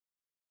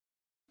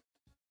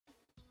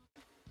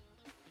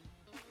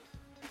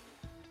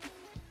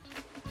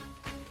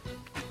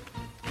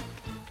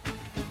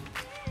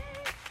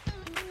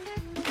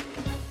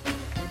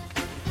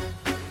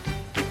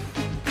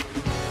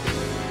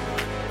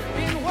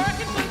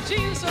working for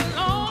Jesus a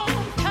long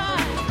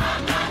time.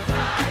 I'm not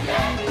tired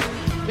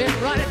yet. Been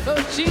running for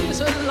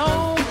Jesus a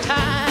long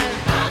time.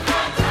 I'm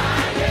not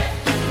tired yet.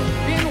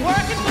 Been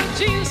working for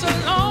Jesus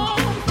a long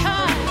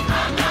time.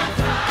 I'm not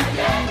tired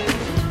yet.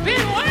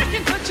 Been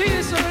working for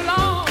Jesus a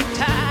long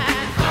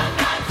time. I'm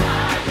not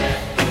tired yet.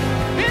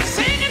 Been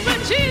singing for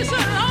Jesus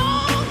a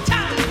long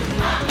time.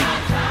 I'm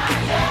not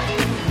tired yet.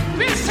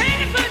 Been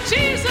singing for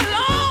Jesus a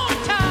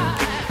long time.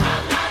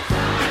 I'm not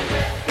tired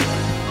yet.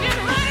 Been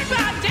running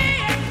by day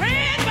and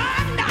praying by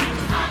night.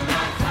 I'm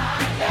not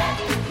tired yet.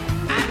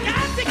 I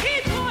got to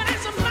keep going.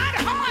 It's a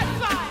mighty hard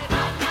fight.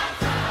 I'm not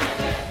tired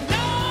yet.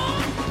 No.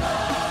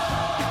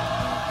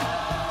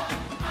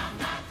 I'm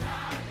not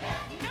tired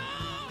yet. No.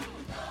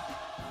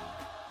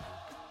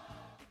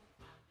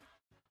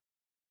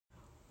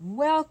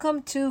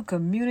 Welcome to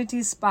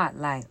Community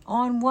Spotlight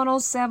on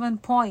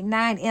 107.9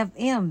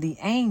 FM, the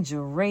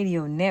Angel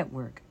Radio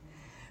Network.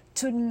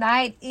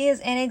 Tonight is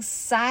an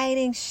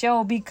exciting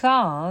show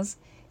because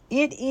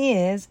it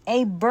is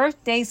a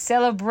birthday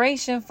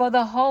celebration for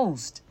the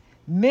host,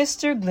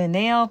 Mr.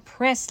 Glynnell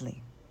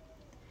Presley.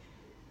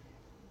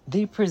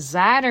 The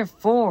presider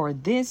for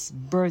this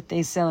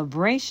birthday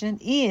celebration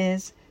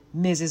is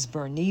Mrs.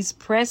 Bernice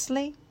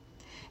Presley.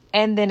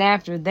 And then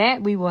after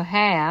that, we will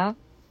have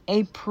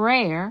a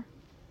prayer,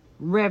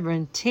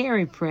 Reverend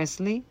Terry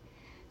Presley,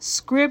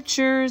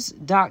 scriptures,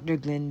 Dr.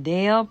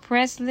 Glynnell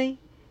Presley,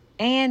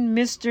 and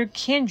Mr.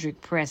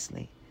 Kendrick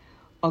Presley.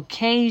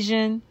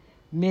 Occasion,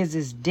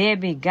 Mrs.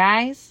 Debbie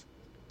Geis.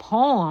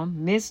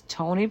 Poem, Miss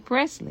Tony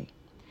Presley.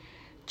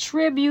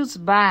 Tributes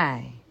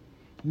by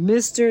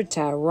Mr.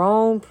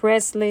 Tyrone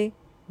Presley,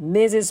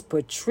 Mrs.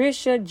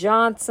 Patricia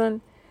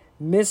Johnson,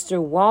 Mr.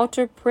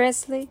 Walter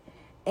Presley,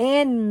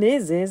 and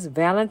Mrs.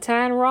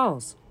 Valentine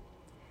Ross.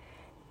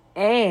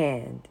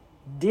 And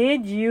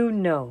did you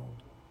know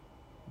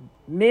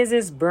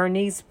Mrs.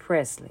 Bernice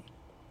Presley?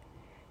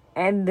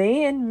 And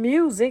then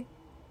music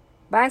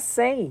by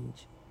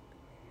Sage.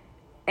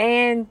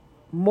 And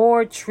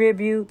more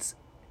tributes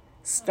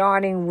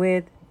starting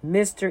with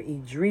Mr.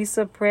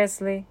 Idrissa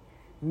Presley,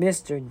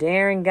 Mr.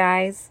 Darren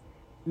Geis,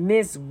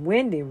 Miss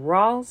Wendy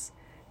Ross,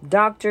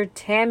 Dr.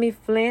 Tammy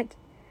Flint,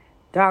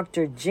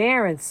 Dr.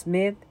 Jaron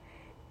Smith,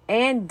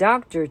 and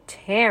Dr.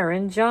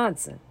 Taryn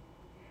Johnson.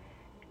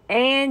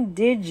 And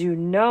did you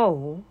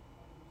know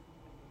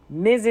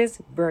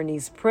Mrs.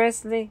 Bernice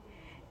Presley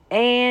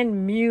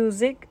and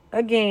music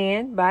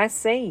again by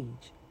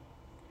Sage?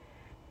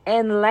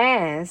 And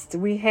last,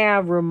 we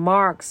have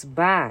remarks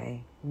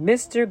by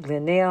Mr.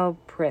 Glynnell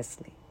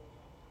Presley.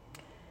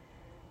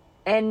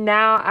 And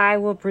now I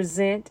will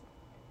present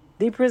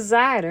the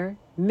presider,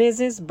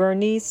 Mrs.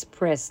 Bernice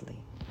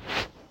Presley.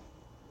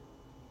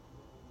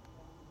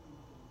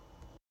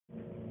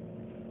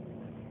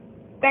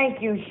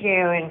 Thank you,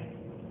 Sharon.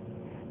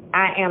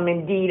 I am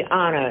indeed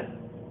honored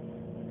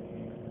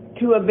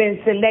to have been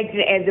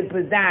selected as the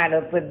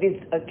presider for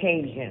this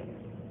occasion.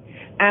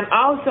 I'm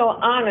also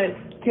honored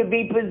to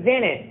be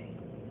presented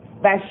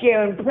by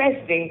Sharon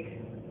Presley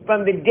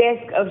from the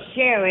desk of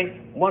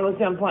Sharon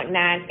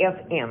 107.9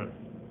 FM.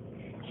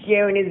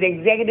 Sharon is the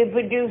executive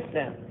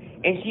producer,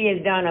 and she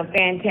has done a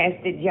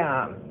fantastic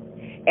job.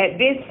 At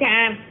this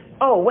time,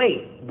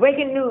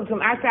 breaking news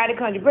from outside the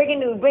country. Breaking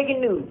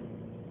news.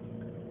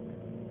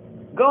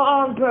 Go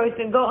on,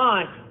 person, go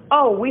on.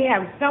 Oh, we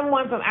have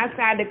someone from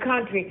outside the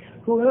country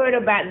who heard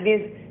about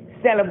this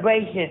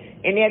celebration,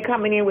 and they're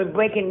coming in with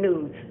breaking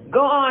news.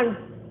 Go on.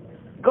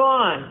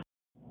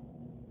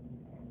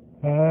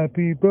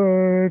 Happy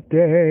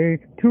birthday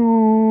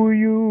to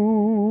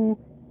you.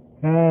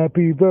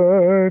 Happy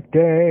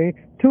birthday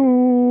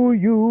to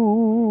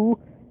you.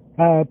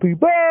 Happy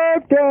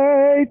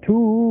birthday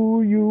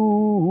to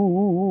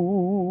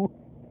you.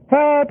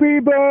 Happy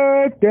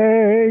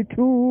birthday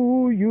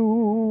to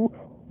you.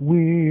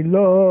 We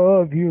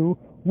love you,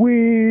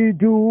 we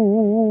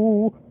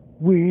do.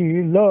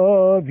 We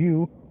love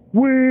you,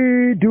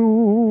 we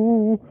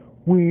do.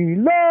 We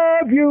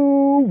love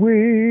you,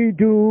 we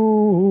do.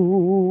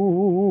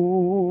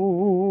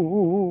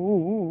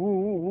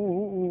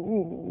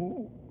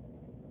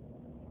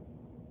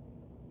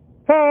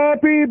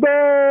 Happy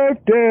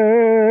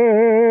birthday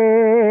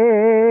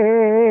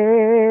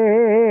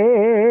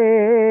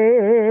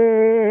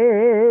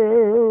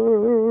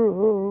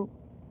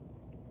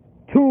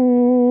to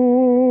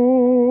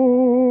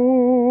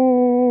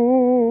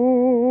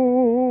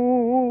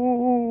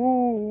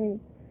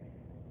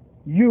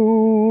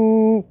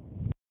you.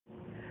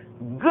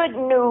 Good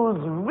news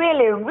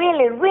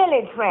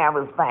really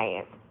travels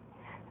fast.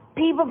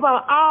 People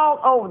from all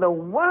over the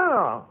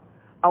world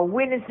are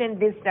witnessing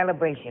this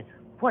celebration.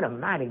 What a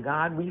mighty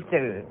God we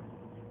serve.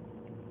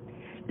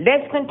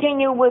 Let's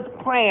continue with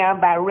prayer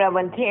by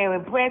Reverend Terry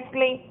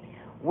Presley,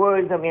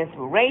 words of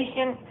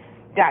inspiration,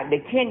 Dr.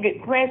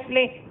 Kendrick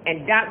Presley,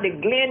 and Dr.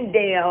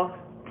 Glynnell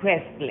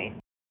Presley.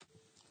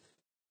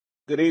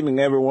 Good evening,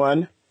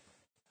 everyone.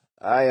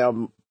 I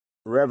am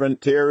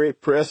Reverend Terry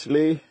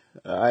Presley.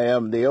 I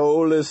am the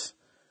oldest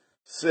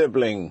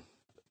sibling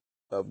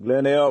of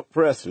Glynnell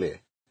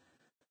Presley.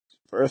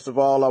 First of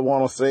all, I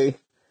want to say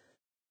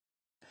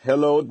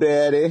hello,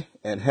 Daddy,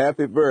 and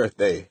happy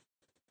birthday.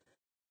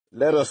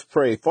 Let us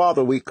pray.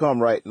 Father, we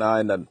come right now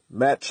in the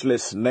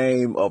matchless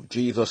name of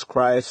Jesus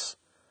Christ,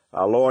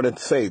 our Lord and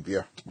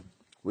Savior.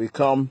 We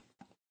come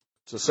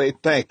to say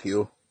thank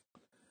you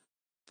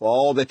for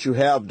all that you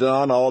have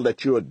done, all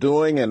that you are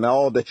doing, and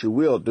all that you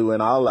will do in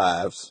our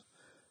lives.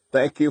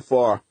 Thank you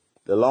for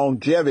the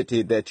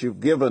longevity that you've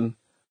given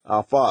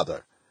our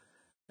Father.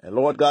 And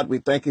Lord God, we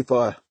thank you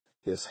for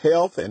his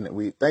health, and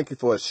we thank you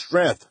for his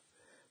strength.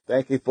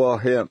 Thank you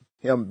for him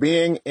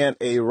being in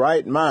a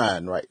right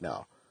mind right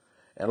now.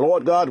 And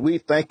Lord God, we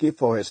thank you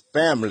for his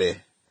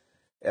family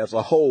as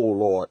a whole,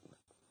 Lord,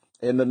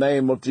 in the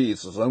name of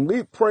Jesus. And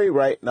we pray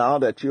right now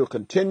that you'll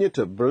continue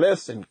to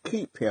bless and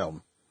keep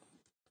him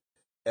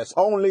as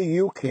only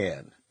you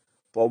can.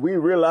 For we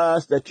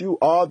realize that you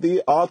are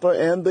the author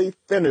and the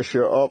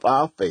finisher of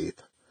our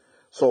faith.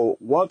 So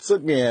once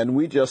again,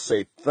 we just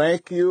say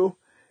thank you,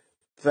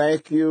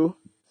 thank you,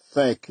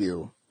 thank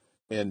you.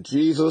 In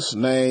Jesus'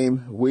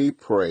 name we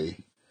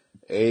pray.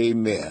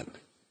 Amen.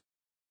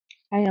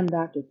 I am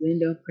Dr.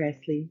 Glynnell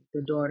Presley,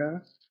 the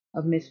daughter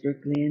of Mr.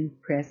 Glenn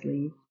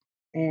Presley,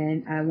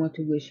 and I want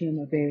to wish him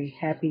a very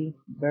happy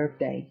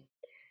birthday.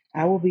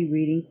 I will be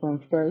reading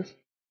from 1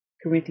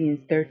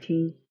 Corinthians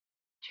 13,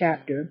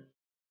 chapter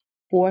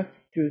 4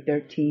 through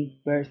 13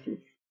 verses.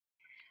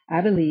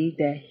 I believe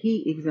that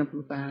he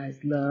exemplifies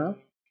love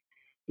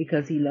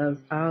because he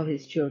loves all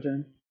his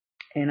children,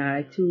 and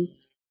I too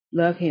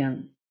love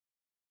him.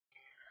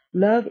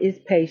 Love is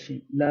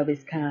patient. Love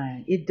is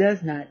kind. It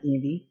does not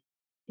envy.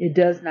 It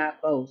does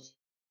not boast.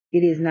 It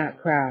is not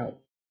proud.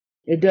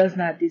 It does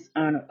not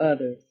dishonor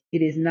others.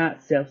 It is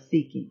not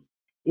self-seeking.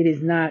 It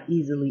is not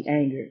easily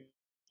angered.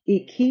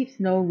 It keeps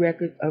no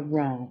record of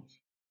wrongs.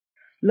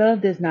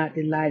 Love does not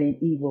delight in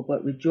evil,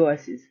 but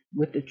rejoices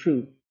with the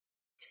truth.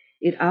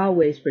 It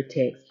always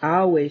protects,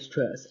 always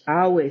trusts,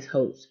 always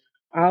hopes,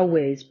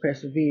 always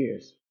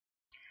perseveres.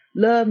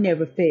 Love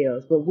never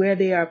fails, but where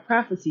there are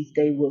prophecies,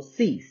 they will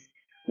cease.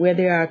 Where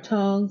there are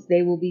tongues,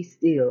 they will be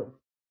still.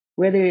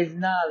 Where there is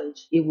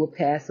knowledge, it will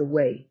pass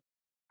away.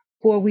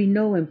 For we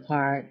know in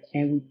part,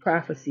 and we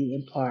prophesy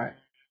in part.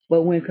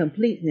 But when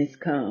completeness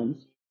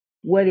comes,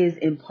 what is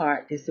in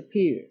part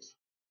disappears.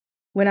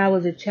 When I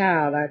was a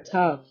child, I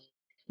talked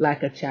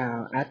like a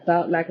child. I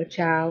thought like a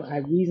child. I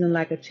reasoned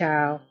like a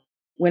child.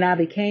 When I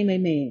became a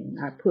man,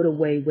 I put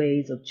away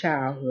ways of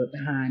childhood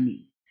behind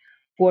me.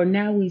 For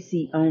now we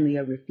see only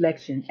a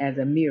reflection as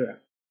a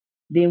mirror.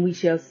 Then we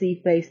shall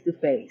see face to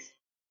face.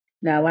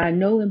 Now I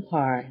know in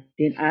part,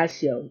 then I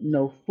shall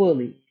know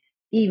fully,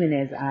 even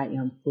as I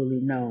am fully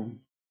known.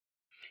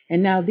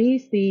 And now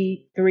these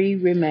three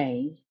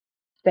remain: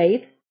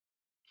 faith,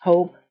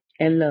 hope,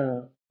 and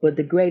love. But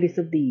the greatest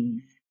of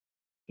these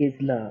is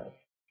love.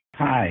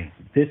 Hi,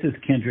 this is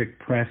Kendrick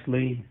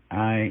Presley.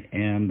 I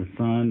am the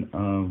son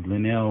of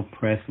Glynnell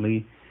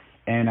Presley,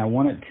 and I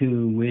wanted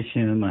to wish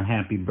him a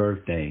happy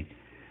birthday.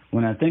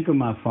 When I think of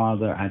my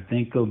father, I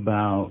think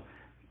about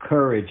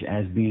courage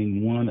as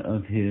being one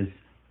of his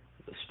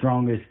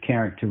strongest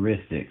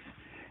characteristics.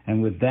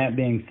 And with that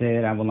being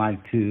said, I would like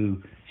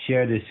to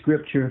share this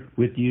scripture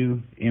with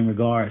you in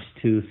regards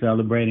to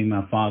celebrating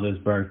my father's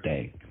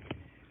birthday.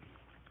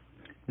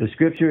 The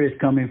scripture is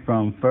coming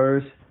from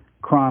 1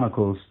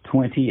 Chronicles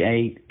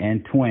 28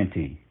 and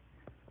 20,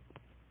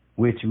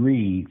 which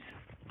reads,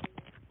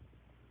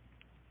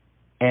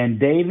 "And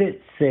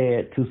David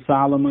said to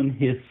Solomon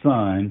his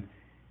son,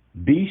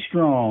 Be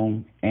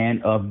strong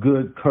and of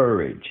good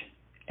courage,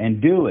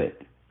 and do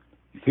it.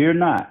 Fear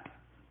not,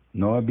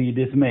 nor be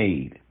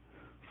dismayed.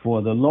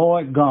 For the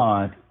Lord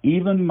God,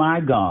 even my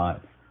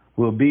God,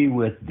 will be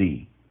with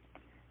thee.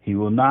 He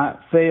will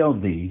not fail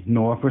thee,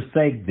 nor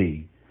forsake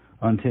thee,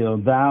 until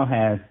thou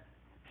hast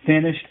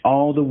finished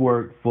all the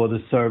work for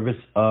the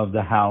service of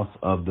the house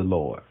of the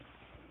Lord."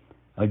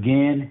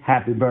 Again,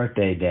 happy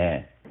birthday,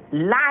 Dad.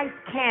 Life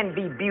can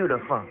be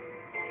beautiful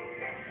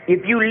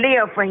if you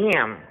live for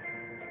him.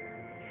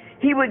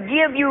 He will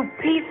give you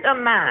peace of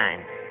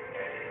mind.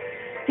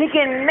 He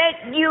can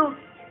make you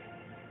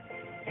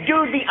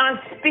do the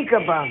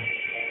unspeakable.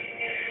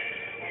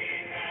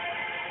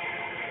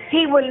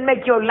 He will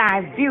make your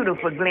life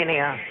beautiful,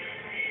 Glynnell,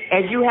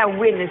 as you have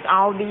witnessed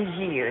all these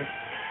years.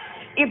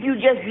 If you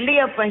just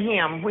live for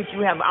him, which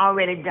you have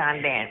already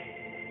done that.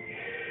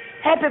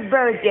 Happy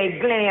birthday,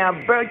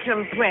 Glynnell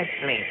Bertram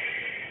Presley,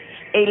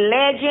 a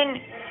legend,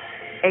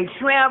 a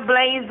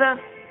trailblazer,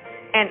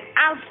 an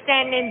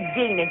outstanding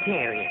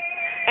dignitary,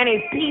 and a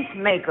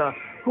peacemaker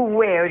who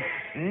wears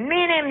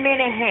many,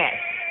 many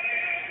hats.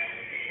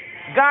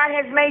 God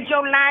has made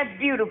your life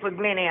beautiful,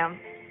 Glynnell.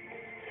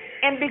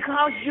 And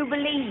because you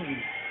believe,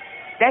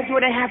 that's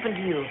what will happen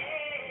to you.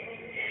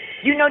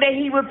 You know that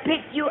he will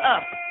pick you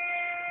up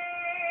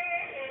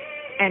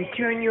and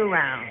turn you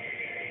around.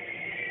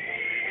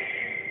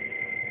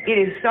 It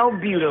is so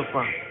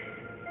beautiful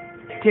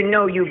to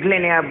know you,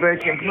 Glynnell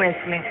Bertram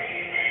Presley.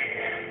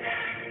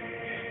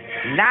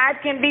 Life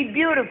can be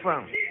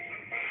beautiful.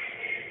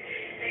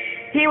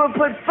 He will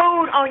put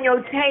food on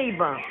your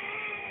table.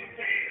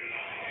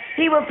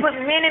 He will put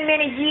many,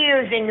 many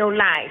years in your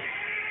life.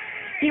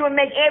 He will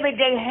make every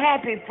day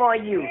happy for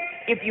you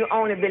if you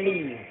only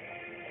believe.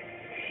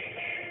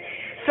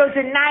 So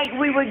tonight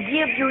we will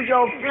give you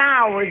your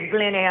flowers,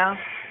 Glynnell,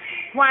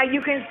 while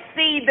you can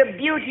see the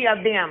beauty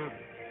of them,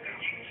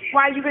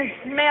 while you can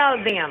smell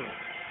them.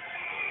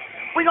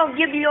 We're going to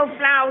give you your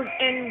flowers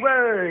in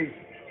words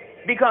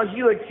because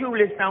you are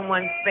truly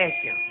someone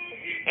special.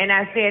 And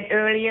I said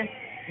earlier,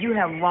 you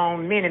have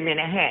worn many,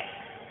 many hats.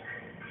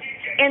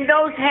 And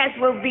those hats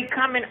will be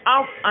coming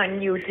off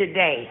on you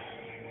today.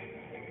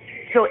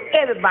 So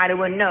everybody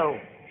will know,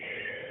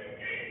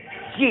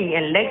 gee,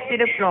 in Lake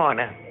City,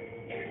 Florida,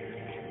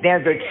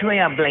 there's a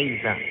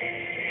trailblazer.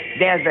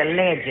 There's a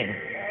legend.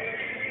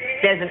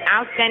 There's an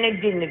outstanding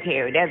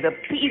dignitary. There's a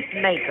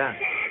peacemaker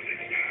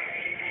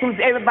who's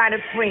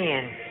everybody's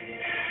friend.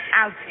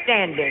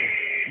 Outstanding,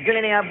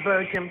 Glynnell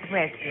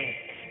Presley.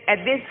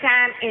 At this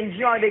time,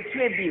 enjoy the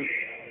tribute.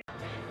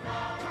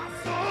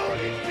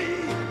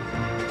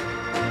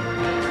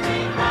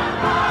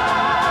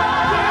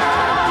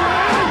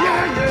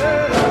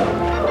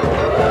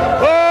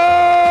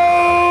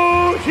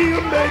 Oh,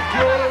 he'll make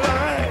your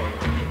life.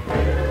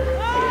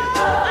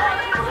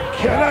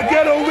 Can I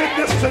get a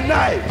witness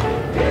tonight?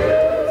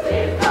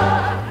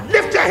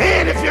 Lift your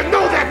hand if you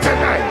know that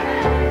tonight.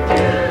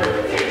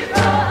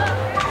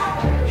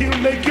 He'll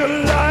make your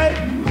life.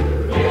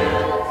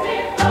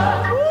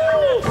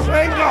 Ooh,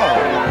 thank God.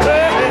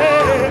 Hey.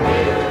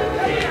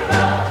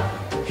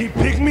 He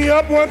picked me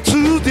up one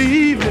Tuesday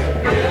evening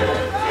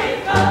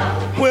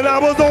when I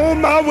was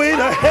on my way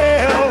to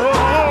hell.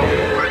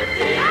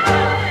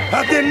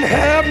 I didn't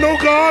have no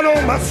God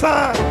on my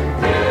side,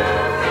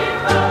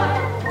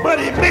 but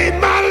he made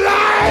my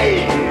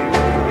life.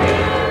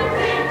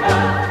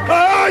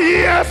 Oh,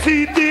 yes,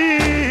 he did.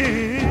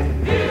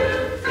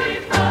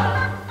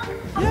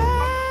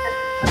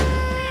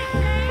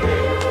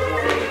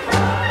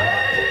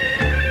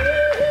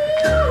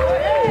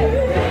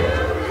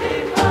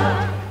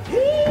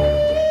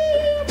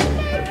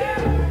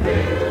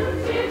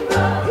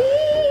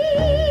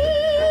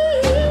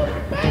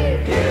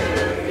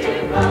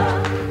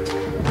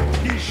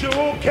 He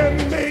sure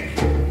can make.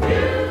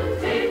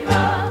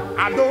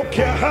 I don't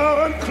care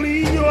how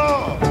unclean you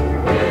are.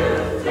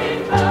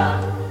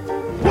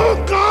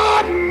 Won't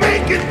God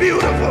make it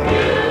beautiful?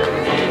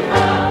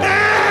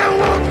 Yeah,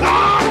 won't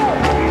God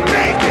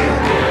make it?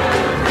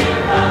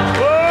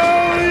 Oh,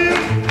 yeah.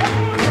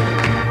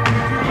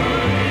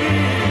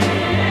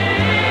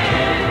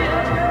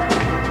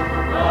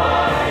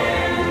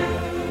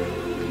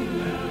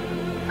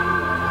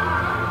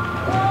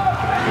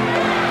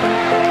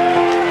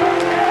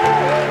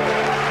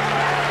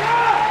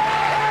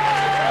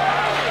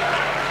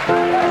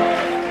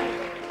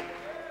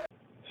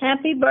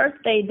 Happy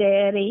birthday,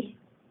 Daddy,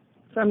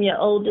 from your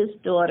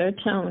oldest daughter,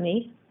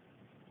 Tony.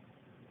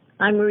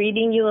 I'm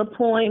reading you a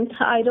poem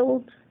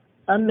titled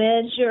A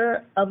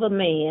Measure of a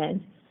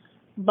Man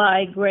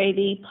by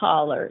Grady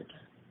Pollard.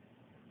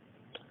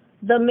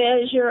 The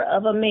measure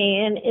of a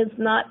man is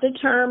not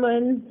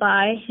determined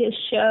by his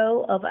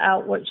show of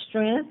outward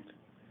strength,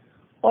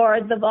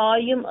 or the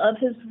volume of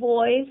his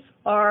voice,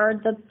 or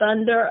the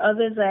thunder of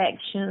his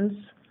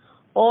actions,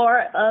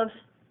 or of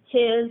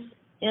his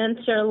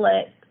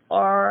intellect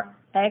or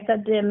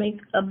academic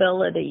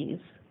abilities.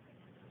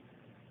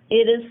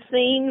 It is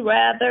seen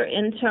rather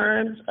in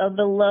terms of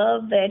the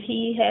love that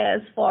he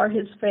has for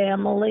his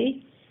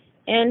family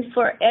and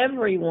for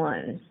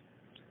everyone,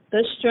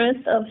 the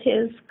strength of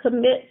his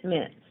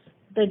commitments,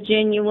 the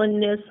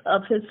genuineness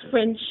of his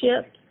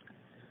friendships,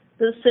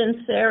 the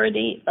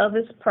sincerity of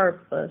his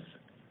purpose,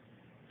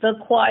 the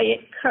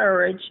quiet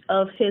courage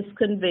of his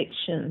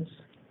convictions,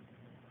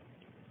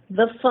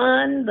 the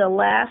fun, the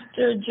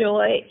laughter,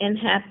 joy, and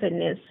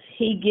happiness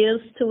he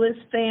gives to his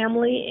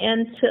family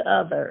and to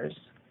others,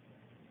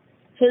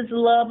 his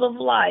love of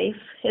life,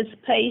 his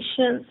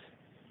patience,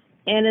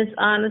 and his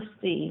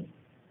honesty,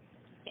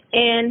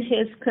 and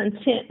his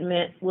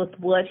contentment with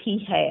what he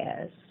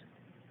has.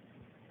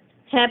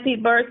 Happy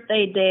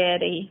birthday,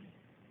 Daddy.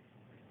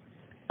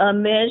 A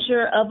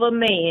measure of a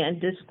man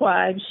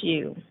describes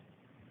you.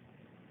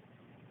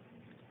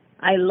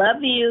 I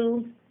love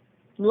you,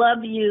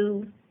 love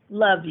you,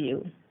 love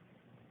you.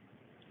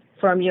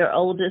 From your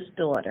oldest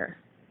daughter,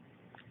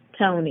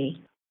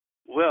 Tony.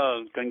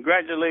 Well,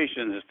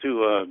 congratulations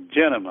to a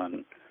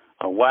gentleman,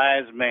 a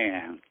wise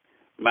man,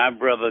 my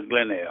brother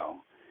Glynnell.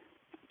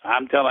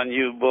 I'm telling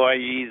you, boy,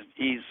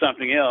 he's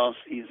something else.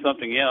 He's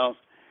something else.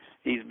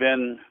 He's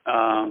been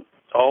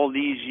all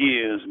these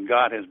years,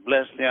 God has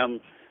blessed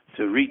him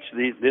to reach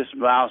this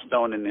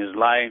milestone in his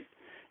life,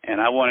 and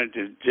I wanted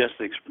to just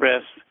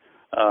express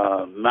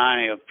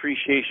my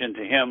appreciation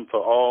to him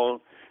for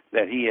all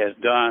that he has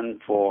done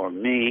for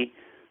me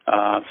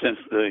since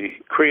the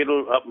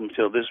cradle up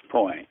until this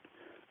point.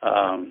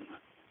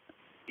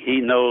 He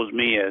knows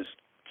me as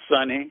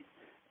Sonny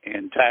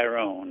and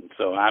Tyrone,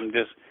 so I'm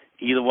just,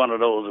 either one of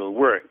those will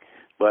work.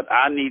 But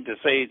I need to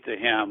say to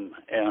him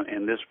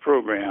in this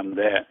program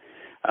that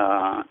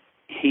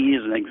he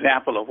is an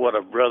example of what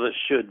a brother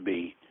should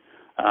be.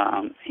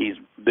 He's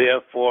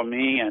there for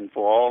me and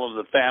for all of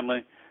the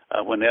family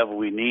whenever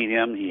we need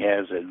him. He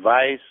has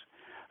advice,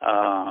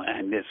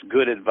 and it's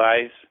good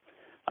advice.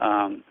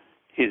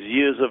 His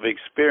years of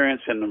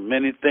experience in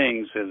many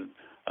things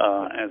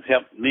has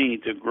helped me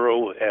to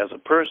grow as a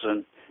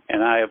person,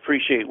 and I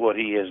appreciate what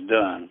he has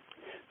done.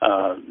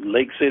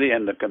 Lake City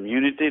and the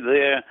community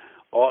there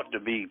ought to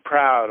be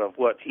proud of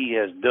what he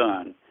has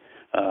done.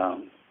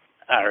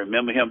 I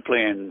remember him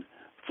playing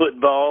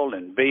football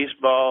and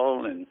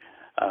baseball and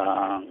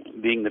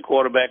being the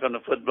quarterback on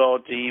the football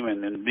team,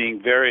 and then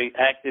being very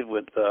active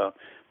with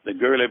the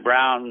Gurley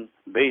Brown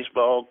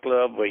Baseball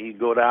Club, where he'd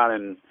go down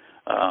and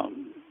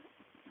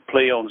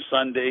play on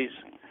Sundays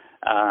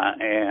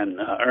and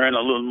earn a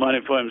little money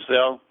for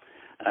himself.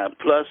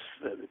 Plus,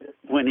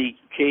 when he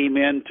came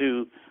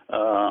into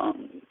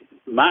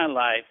my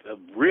life,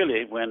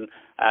 really when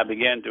I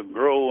began to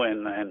grow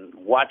and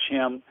watch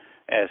him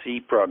as he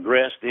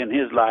progressed in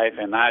his life,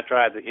 and I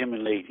tried to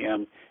emulate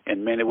him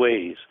in many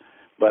ways.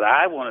 But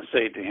I want to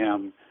say to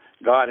him,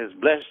 God has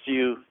blessed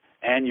you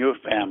and your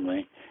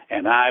family,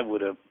 and I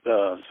would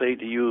say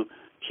to you,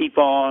 keep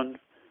on,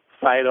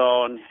 fight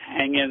on,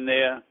 hang in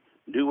there,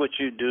 do what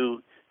you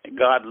do, and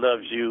God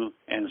loves you,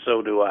 and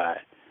so do I.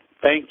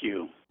 Thank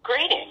you.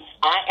 Greetings.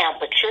 I am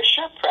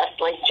Patricia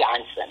Presley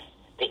Johnson,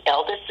 the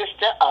elder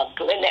sister of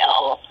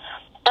Glynnell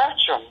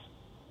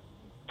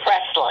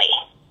Presley.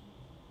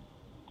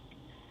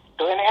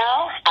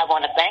 Glynnell, I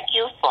want to thank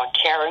you for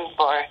caring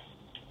for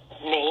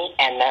me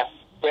and the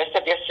rest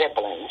of your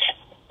siblings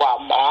while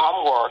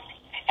Mom worked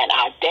and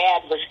our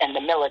dad was in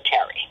the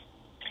military.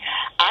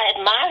 I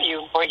admire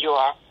you for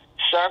your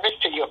service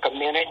to your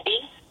community,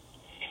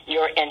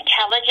 your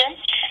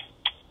intelligence,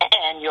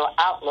 and your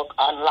outlook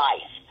on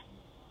life.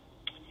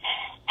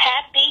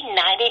 Happy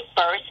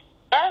 91st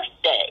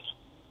birthday.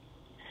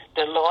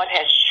 The Lord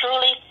has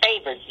truly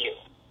favored you.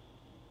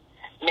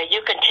 May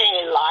you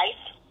continue life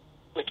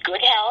with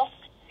good health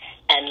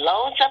and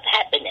loads of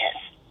happiness.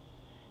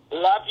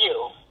 Love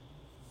you,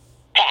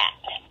 Pat.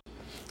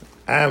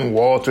 I'm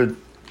Walter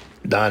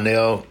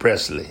Donnell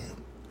Presley,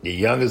 the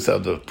youngest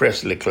of the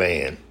Presley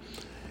clan.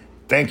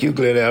 Thank you,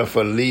 Glynnell,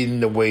 for leading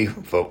the way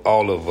for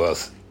all of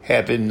us.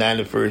 Happy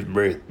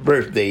 91st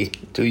birthday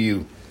to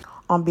you.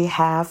 On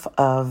behalf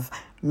of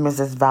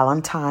Mrs.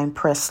 Valentine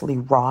Presley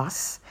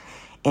Ross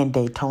in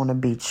Daytona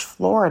Beach,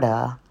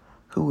 Florida,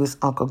 who is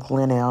Uncle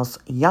Glynnell's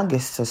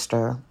youngest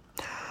sister,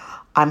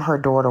 I'm her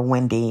daughter,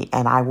 Wendy,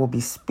 and I will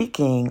be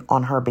speaking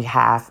on her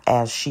behalf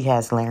as she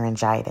has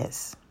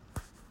laryngitis.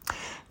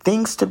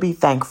 Things to be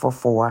Thankful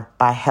For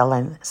by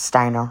Helen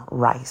Steiner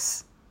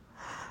Rice.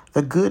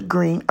 The good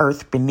green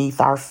earth beneath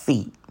our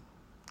feet,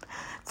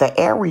 the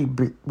air we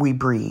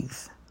breathe,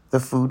 the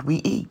food we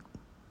eat,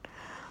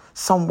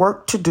 some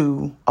work to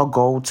do, a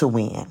goal to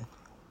win,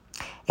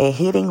 a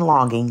hidden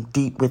longing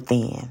deep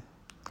within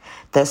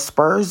that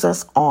spurs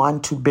us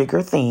on to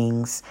bigger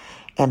things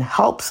and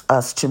helps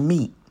us to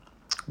meet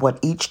what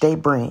each day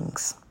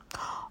brings.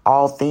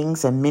 All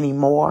things and many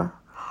more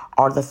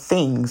are the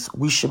things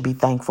we should be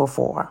thankful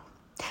for.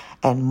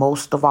 And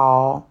most of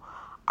all,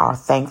 our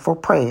thankful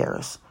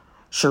prayers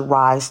should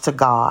rise to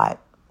God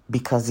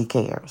because He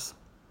cares.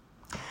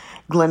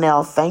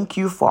 Glynnell, thank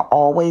you for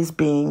always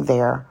being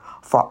there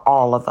for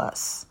all of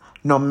us,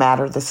 no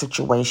matter the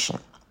situation.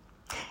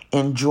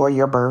 Enjoy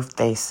your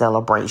birthday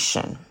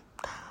celebration.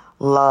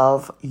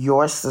 Love,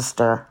 your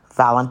sister,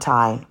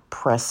 Valentine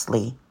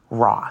Presley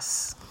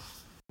Ross.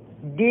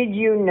 Did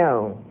you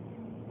know?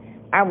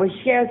 I will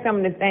share some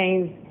of the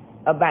things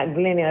about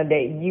Glynnell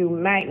that you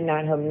might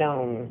not have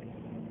known.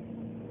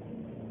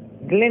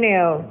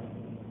 Glynnell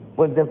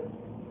was the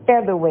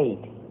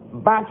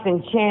featherweight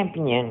boxing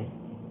champion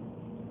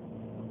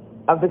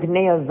of the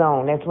Canal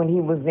Zone. That's when he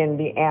was in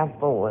the Air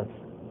Force.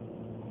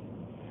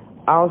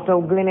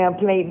 Also, Glynnell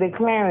played the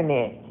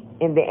clarinet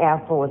in the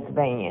Air Force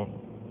Band.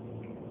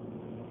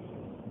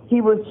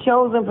 He was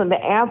chosen for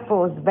the Air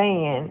Force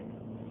Band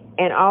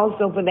and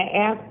also for the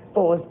Air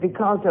Force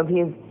because of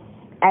his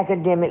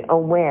academic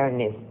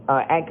awareness or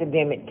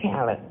academic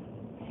talent.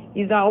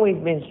 He's always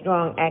been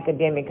strong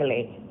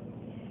academically.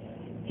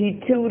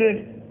 He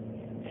tutored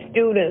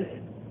students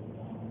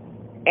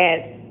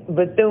at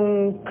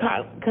Bethune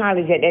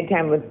College. At that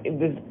time it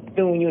was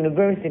Bethune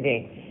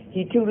University.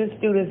 He tutored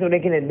students so they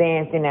can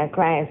advance in their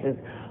classes.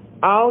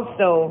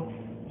 Also,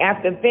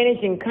 after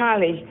finishing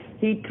college,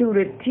 he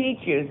tutored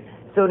teachers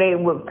so they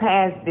would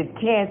pass the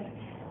test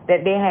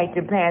that they had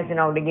to pass in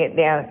order to get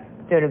their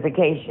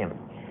certification.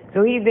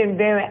 So he's been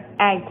very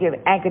active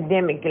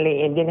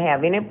academically and didn't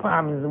have any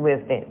problems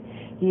with it.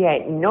 He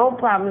had no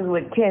problems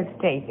with test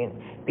taking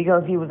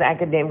because he was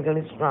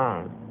academically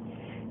strong.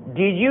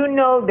 Did you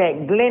know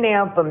that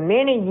Glynnell for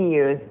many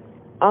years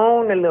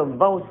owned a little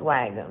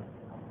Volkswagen?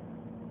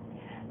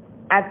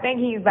 I think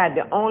he's about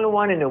the only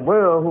one in the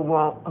world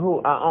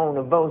who owned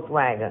a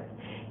Volkswagen.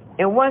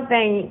 And one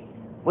thing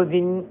was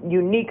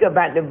unique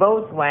about the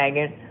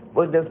Volkswagen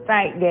was the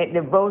fact that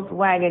the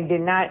Volkswagen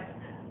did not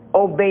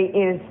obey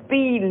any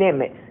speed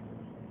limits.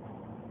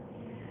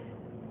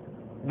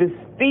 The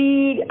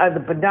speed of the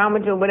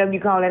pedometer, whatever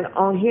you call it,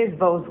 on his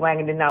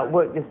Volkswagen did not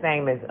work the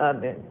same as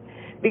others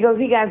because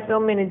he got so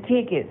many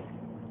tickets.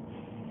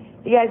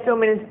 He got so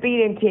many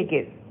speeding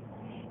tickets.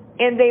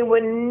 And they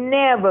would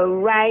never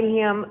write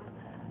him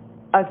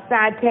a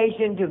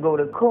citation to go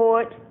to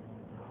court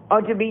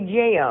or to be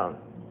jailed.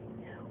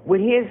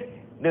 With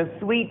the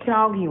sweet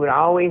talk, he would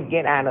always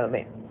get out of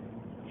it.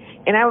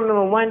 And I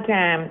remember one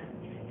time,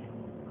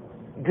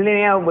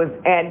 Glynnell was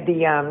at the,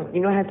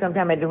 you know how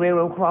sometimes at the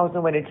railroad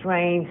crossing where the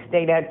train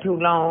stayed there too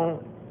long?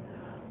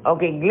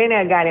 Okay,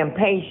 Glynnell got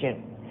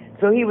impatient.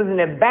 So he was in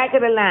the back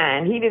of the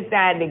line. He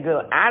decided to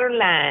go out of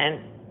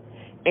line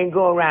and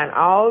go around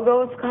all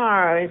those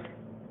cars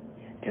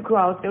to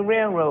cross the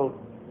railroad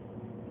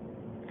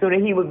so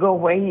that he would go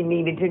where he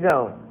needed to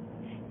go.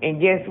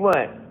 And guess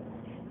what?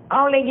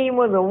 All they gave him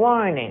was a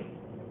warning.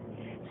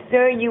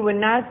 Sir, you were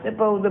not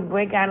supposed to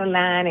break out of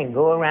line and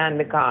go around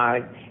the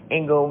cars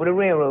and go over the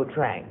railroad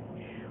track.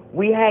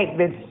 We had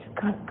the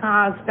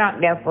cars stopped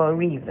there for a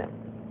reason.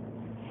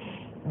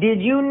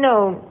 Did you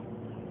know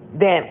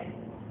that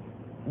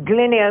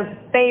Glynnell's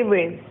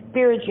favorite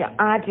spiritual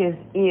artist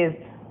is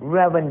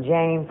Reverend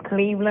James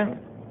Cleveland?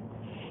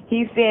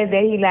 He says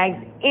that he likes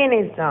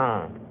any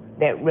song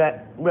that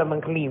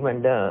Reverend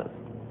Cleveland does.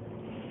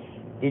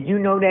 Did you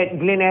know that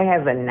Glynnell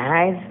has a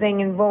nice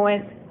singing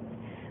voice,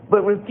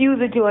 but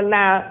refuses to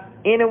allow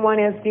anyone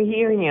else to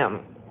hear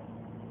him?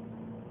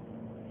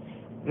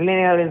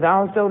 Glynnell is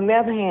also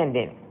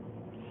left-handed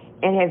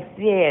and has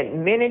said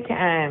many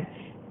times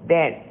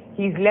that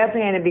he's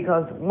left-handed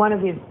because one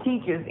of his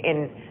teachers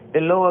in the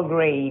lower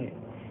grade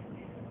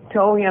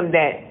told him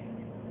that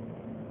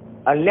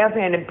a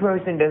left-handed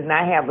person does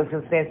not have a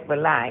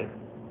successful life.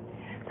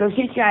 So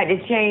she tried to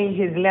change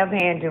his left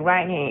hand to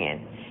right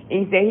hand.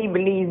 He said he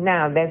believes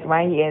now that's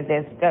why he has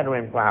that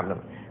stuttering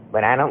problem.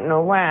 But I don't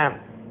know why.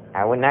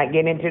 I will not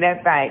get into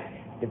that fight.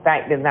 The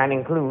fight does not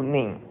include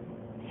me.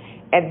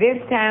 At this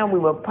time, we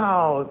will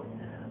pause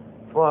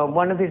for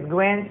one of his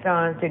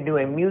grandsons to do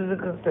a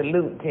musical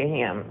salute to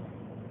him.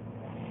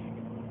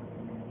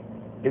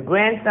 The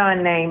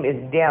grandson name is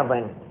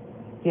Devin.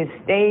 His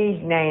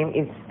stage name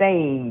is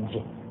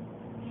Sage.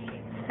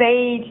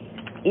 Sage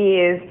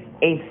is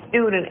a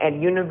student at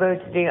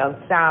University of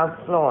South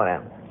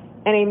Florida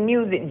and a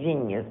music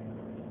genius.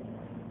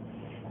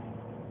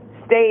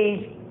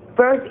 Sage's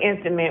first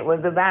instrument was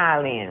the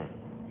violin.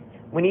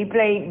 When he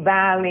played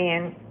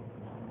violin,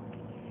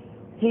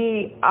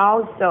 he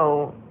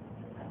also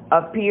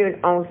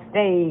appeared on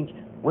stage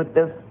with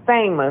the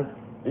famous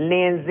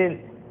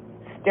Lindsey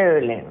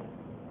Sterling,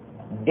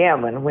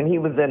 Devin, when he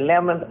was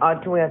 11th or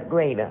 12th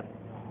grader.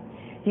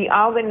 He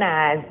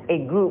organized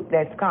a group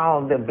that's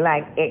called the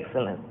Black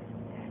Excellence.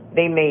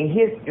 They made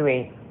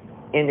history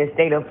in the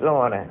state of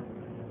Florida.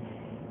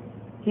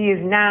 He is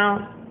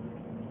now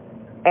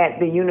at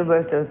the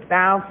University of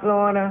South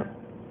Florida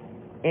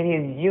in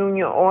his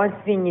junior or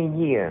senior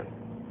year,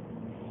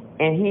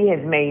 and he has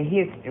made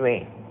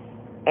history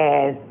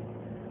as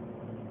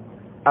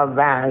a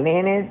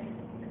violinist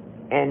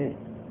and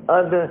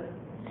other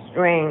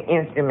string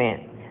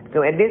instruments.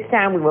 So at this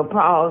time, we will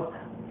pause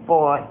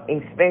for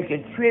a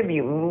special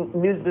tribute,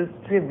 musical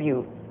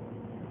tribute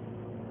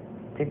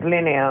to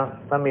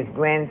Glynnell from his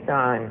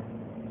grandson,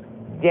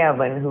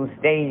 Devin, whose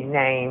stage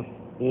name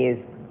is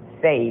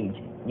Sage,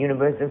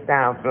 University of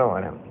South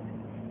Florida.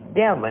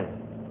 Devin,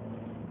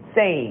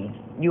 Sage,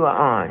 you are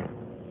on.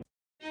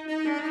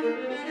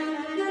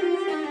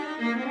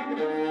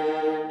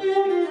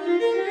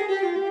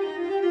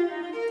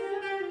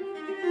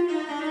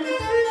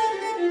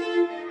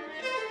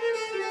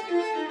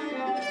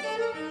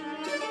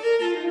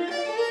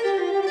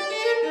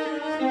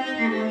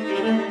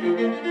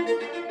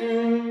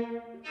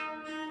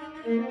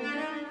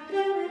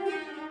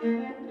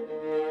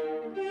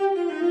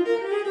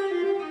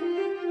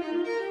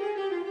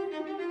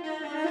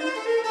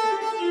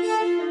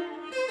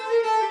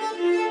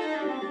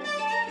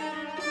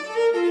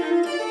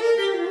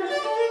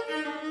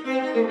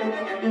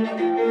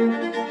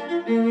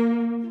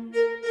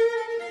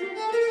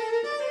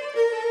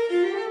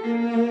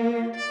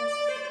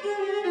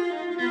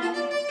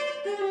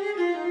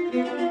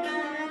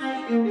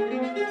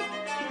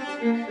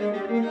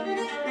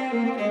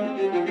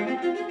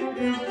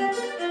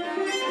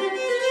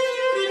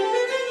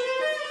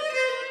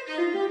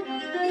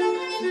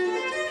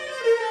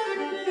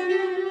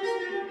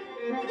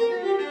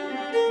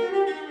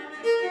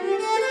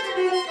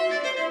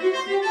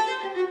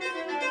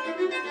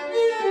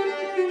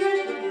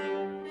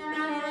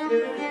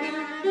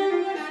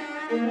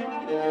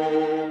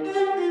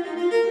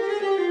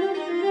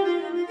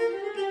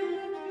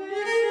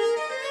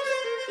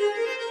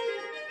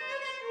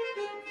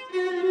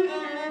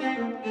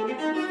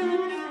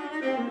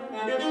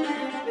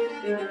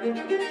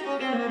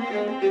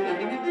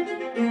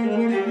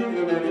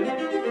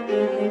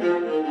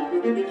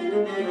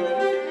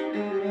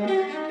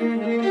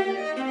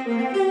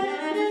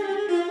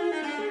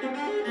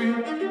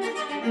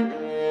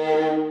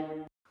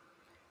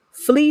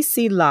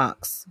 Fleecy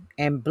locks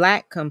and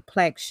black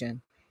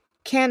complexion,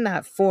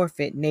 cannot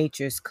forfeit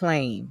nature's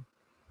claim.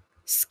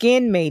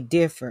 Skin may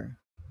differ,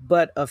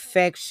 but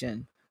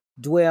affection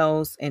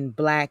dwells in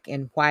black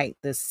and white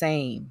the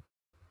same.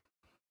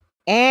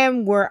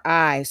 And were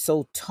I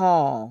so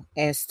tall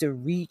as to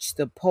reach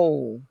the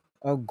pole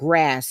or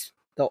grasp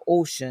the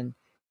ocean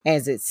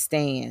as it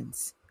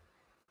stands,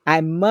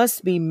 I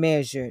must be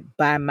measured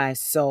by my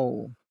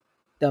soul.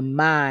 The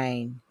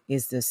mind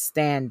is the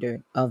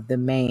standard of the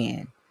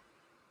man.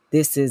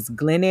 This is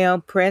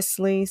Glynnell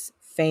Presley's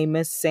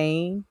famous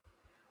saying,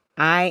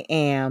 I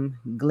am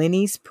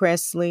Glennies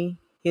Presley,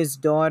 his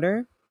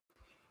daughter.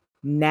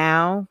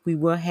 Now we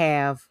will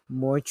have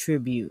more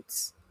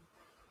tributes.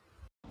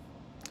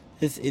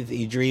 This is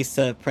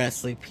Idrissa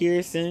Presley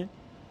Pearson,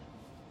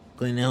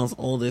 Glynnell's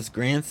oldest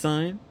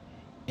grandson,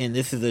 and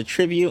this is a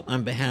tribute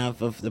on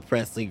behalf of the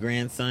Presley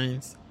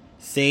grandsons,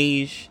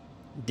 Sage,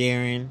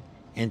 Darren,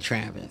 and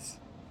Travis.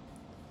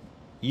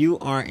 You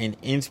are an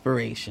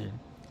inspiration.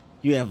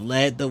 You have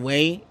led the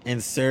way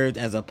and served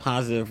as a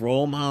positive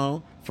role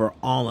model for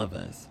all of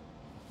us.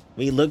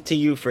 We look to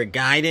you for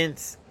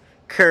guidance,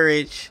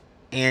 courage,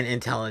 and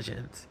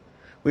intelligence.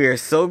 We are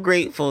so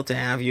grateful to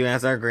have you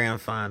as our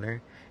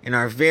grandfather and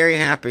are very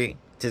happy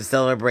to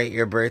celebrate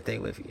your birthday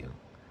with you.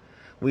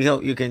 We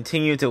hope you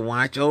continue to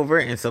watch over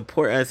and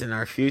support us in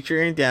our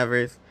future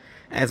endeavors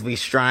as we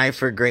strive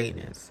for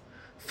greatness,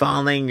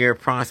 following your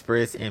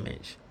prosperous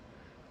image.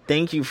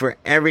 Thank you for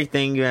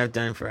everything you have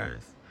done for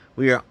us.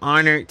 We are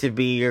honored to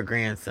be your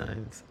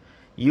grandsons.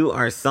 You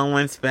are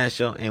someone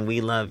special and we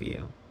love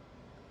you.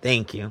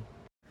 Thank you.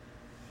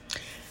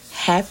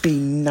 Happy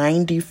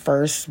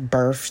 91st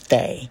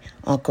birthday,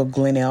 Uncle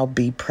Glynnell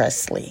B.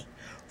 Presley,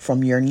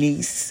 from your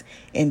niece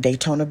in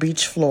Daytona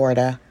Beach,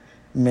 Florida,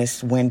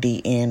 Miss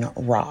Wendy N.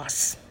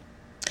 Ross.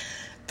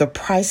 The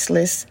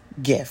Priceless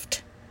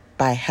Gift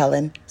by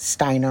Helen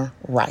Steiner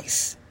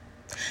Rice.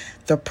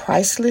 The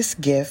priceless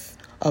gift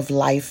of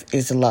life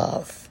is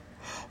love.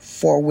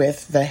 For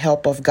with the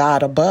help of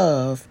God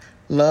above,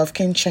 love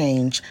can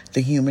change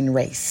the human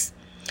race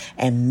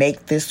and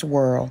make this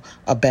world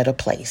a better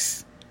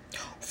place.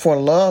 For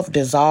love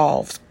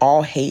dissolves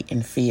all hate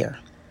and fear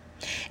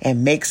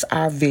and makes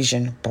our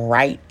vision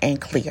bright and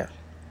clear,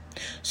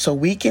 so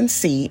we can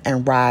see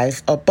and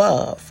rise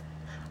above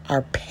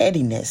our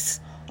pettiness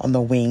on the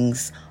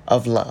wings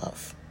of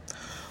love.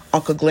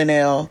 Uncle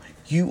Glynnell,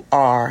 you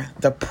are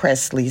the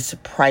Presley's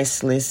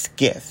priceless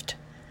gift.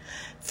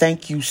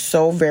 Thank you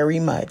so very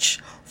much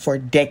for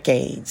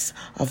decades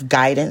of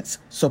guidance,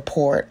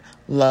 support,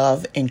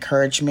 love,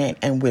 encouragement,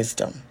 and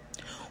wisdom.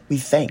 We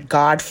thank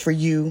God for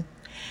you,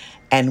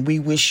 and we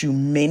wish you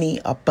many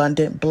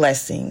abundant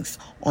blessings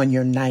on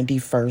your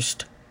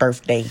 91st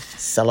birthday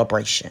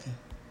celebration.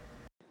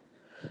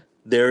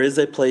 There is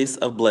a place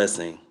of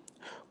blessing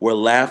where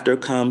laughter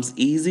comes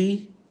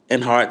easy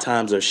and hard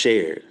times are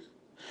shared,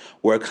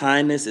 where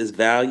kindness is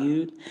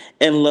valued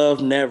and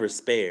love never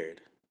spared.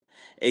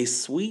 A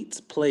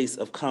sweet place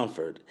of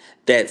comfort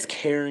that's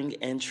caring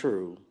and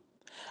true,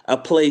 a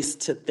place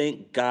to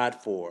thank God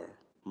for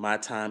my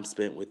time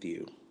spent with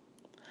you.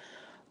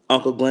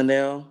 Uncle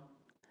Glynnell,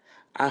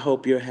 I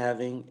hope you're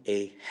having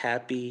a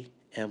happy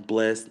and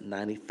blessed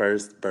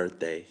 91st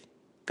birthday.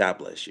 God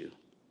bless you.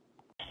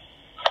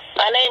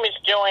 My name is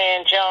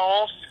Joanne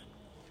Jones.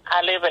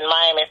 I live in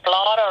Miami,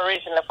 Florida,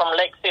 originally from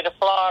Lake City,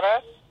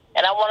 Florida.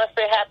 And I want to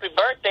say happy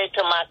birthday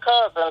to my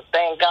cousin.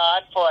 Thank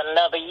God for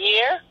another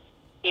year.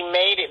 He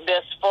made it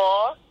this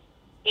far.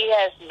 He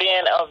has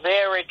been a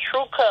very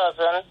true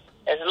cousin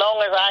as long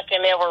as I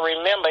can ever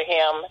remember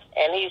him.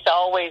 And he's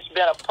always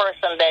been a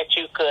person that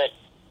you could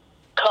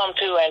come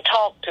to and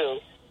talk to.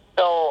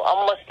 So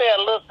I'm going to say a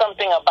little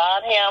something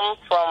about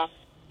him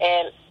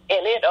and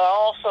it'll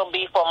also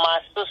be for my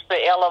sister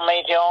Ella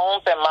Mae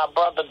Jones and my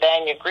brother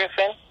Daniel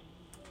Griffin.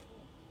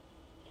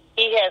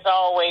 He has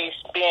always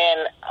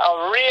been a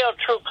real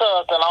true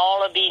cousin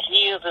all of these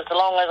years as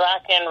long as I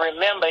can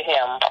remember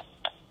him.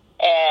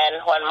 And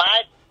when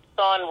my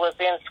son was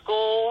in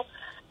school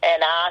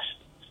and I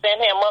sent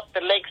him up to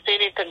Lake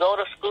City to go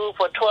to school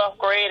for 12th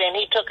grade, and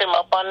he took him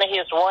up under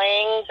his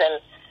wings,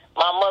 and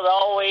my mother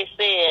always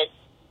said,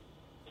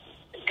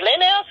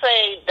 Glynnell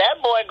said,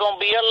 that boy going to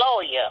be a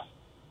lawyer.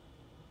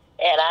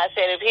 And I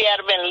said, if he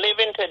had been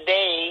living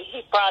today,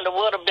 he probably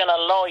would have been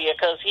a lawyer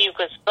because he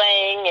could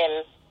sing,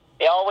 and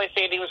they always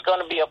said he was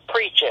going to be a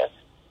preacher.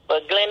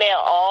 But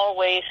Glynnell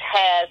always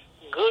has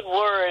good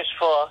words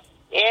for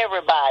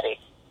everybody,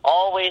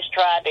 always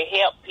tried to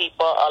help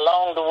people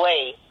along the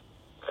way.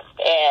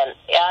 And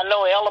I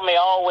know Ella Mae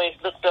always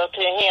looked up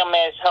to him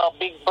as her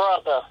big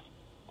brother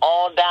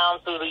all down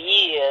through the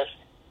years.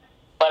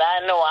 But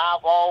I know I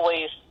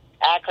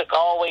could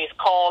always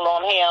call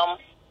on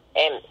him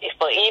and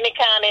for any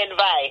kind of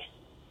advice,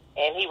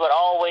 and he would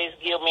always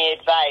give me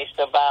advice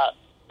about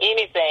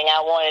anything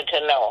I wanted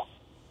to know.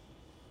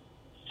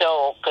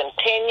 So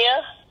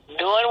continue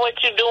doing what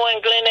you're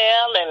doing,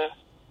 Glynnell, and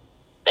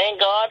thank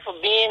God for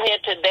being here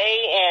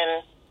today,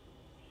 and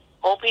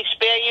hope he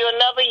spare you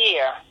another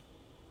year.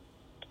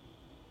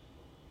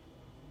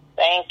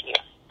 Thank you.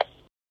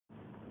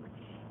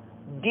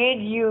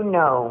 Did you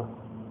know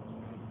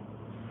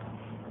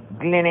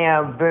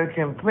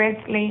Glynnell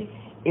Presley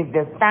is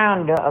the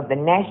founder of the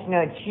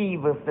National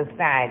Achievers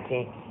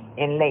Society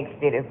in Lake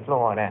City,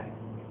 Florida?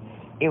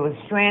 It was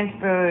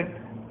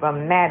transferred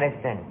from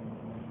Madison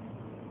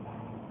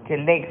to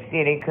Lake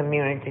City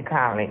Community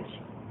College.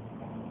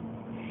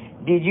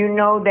 Did you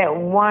know that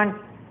one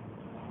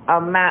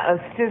of my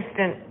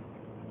assistant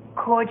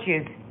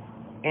coaches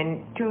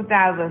in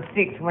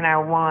 2006 when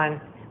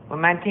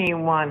my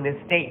team won the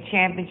state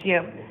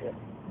championship,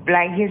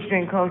 Black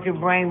History and Culture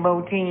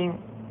Rainbow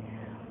team,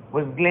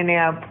 was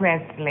Glynnell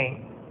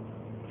Presley.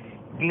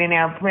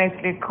 Glynnell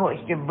Presley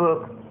coached the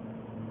book.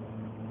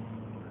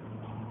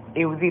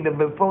 It was either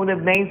Before the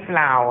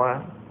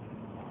Mayflower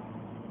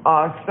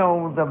or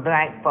Souls of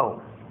Black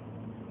Folks.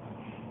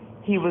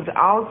 He was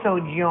also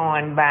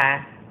joined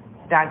by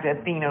Dr.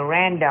 Athena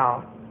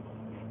Randolph.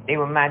 They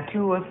were my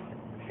two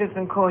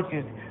assistant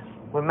coaches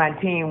when my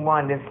team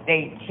won the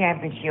state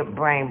championship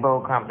rainbow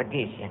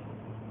competition.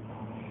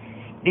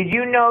 Did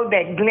you know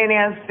that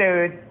Glynnell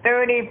served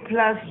 30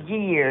 plus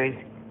years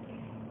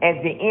as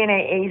the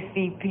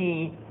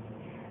NAACP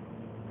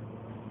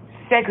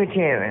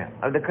Secretary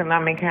of the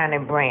Columbia County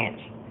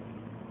branch?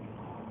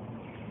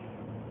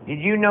 Did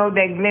you know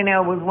that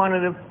Glynnell was one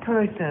of the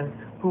persons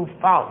who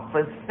fought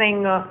for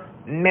single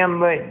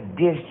member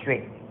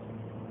district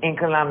in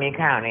Columbia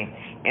County?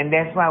 And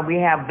that's why we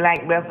have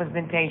black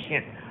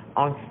representation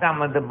on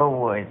some of the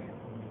boards.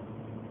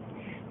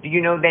 Do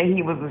you know that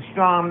he was a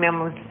strong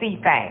member of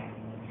CFAC?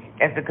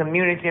 That's the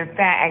Community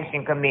Fair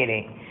Action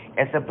Committee.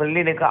 That's a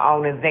political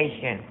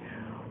organization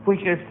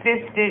which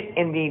assisted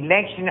in the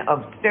election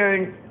of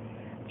certain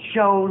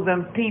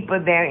chosen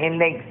people there in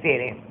Lake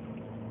City.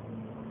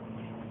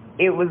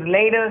 It was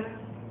later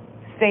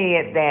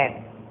said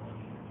that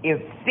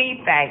if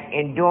CFAC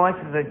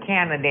endorses a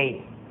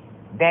candidate,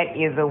 that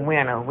is a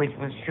winner, which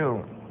was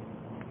true.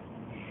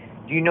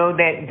 Do you know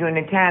that during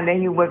the time that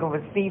he was working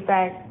with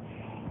CFAC,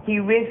 he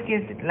risked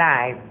his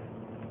life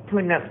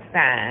putting up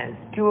signs,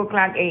 2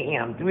 o'clock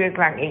a.m., 3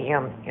 o'clock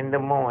a.m. in the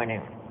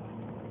morning.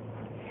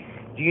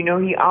 Do you know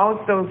he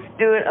also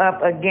stood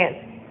up against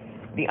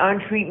the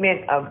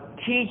untreatment of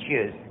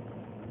teachers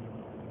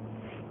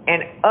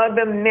and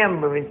other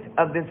members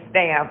of the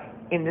staff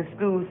in the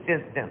school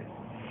system?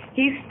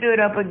 He stood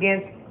up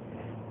against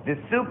the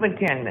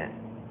superintendent,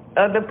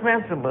 other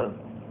principals,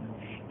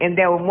 and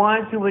there were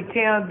ones who would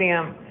tell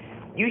them,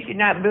 you should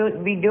not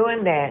be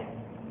doing that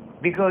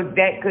because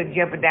that could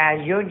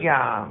jeopardize your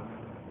job.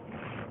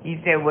 He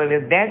said, well,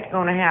 if that's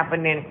going to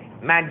happen, then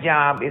my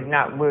job is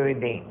not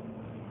worthy.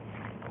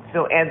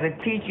 So as a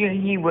teacher,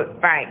 he would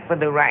fight for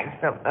the rights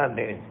of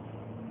others.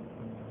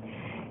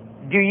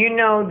 Do you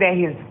know that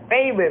his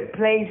favorite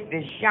place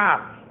to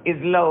shop is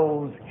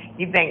Lowe's?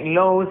 He thinks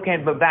Lowe's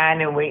can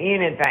provide him with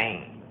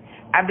anything.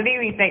 I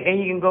believe he thinks that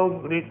he can go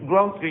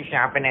grocery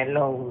shopping at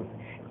Lowe's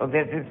because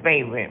that's his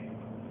favorite.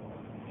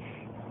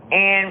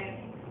 And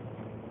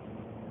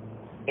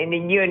in the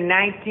year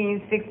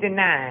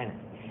 1969,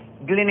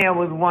 Glynnell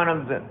was one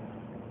of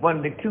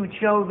the two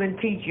chosen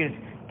teachers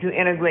to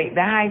integrate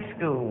the high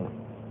school.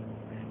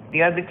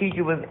 The other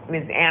teacher was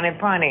Miss Annie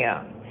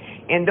Parnell.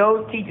 And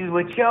those teachers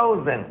were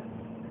chosen.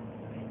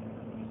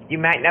 You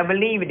might not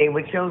believe it, they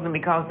were chosen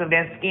because of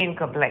their skin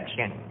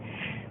complexion.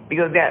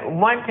 Because at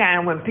one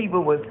time when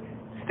people was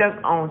stuck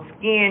on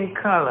skin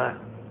color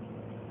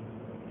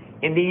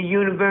in these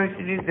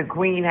universities, the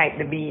queen had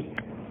to be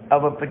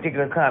of a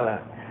particular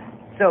color.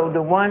 So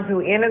the ones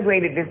who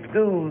integrated the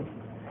schools,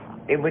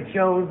 they were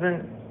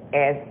chosen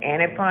as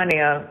Annie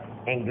Parnell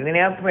and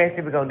Glynnell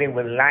Presley because they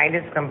were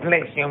lightest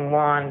complexion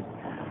ones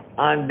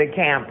on the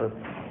campus.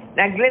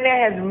 Now, Glynnell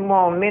has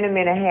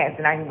many hats,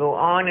 and I can go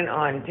on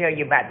and tell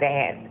you about the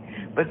hats.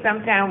 But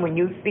sometimes when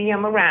you see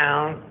him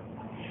around,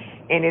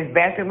 and his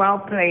basketball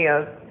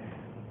players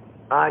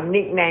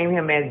nickname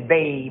him as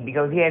Babe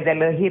because he has that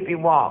little hippie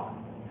walk.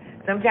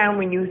 Sometimes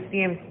when you see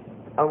him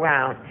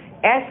around,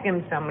 ask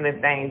him some of the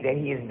things that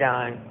he has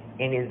done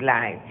in his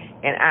life.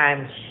 And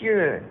I'm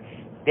sure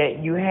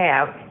that you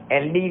have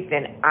at least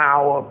an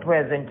hour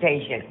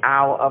presentation,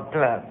 hour or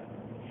plus.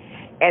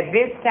 At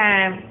this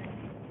time,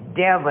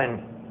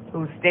 Devin,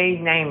 whose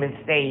stage name is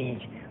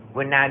Sage,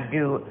 will now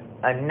do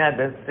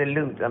another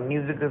salute, a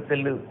musical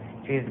salute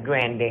to his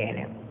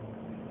granddaddy.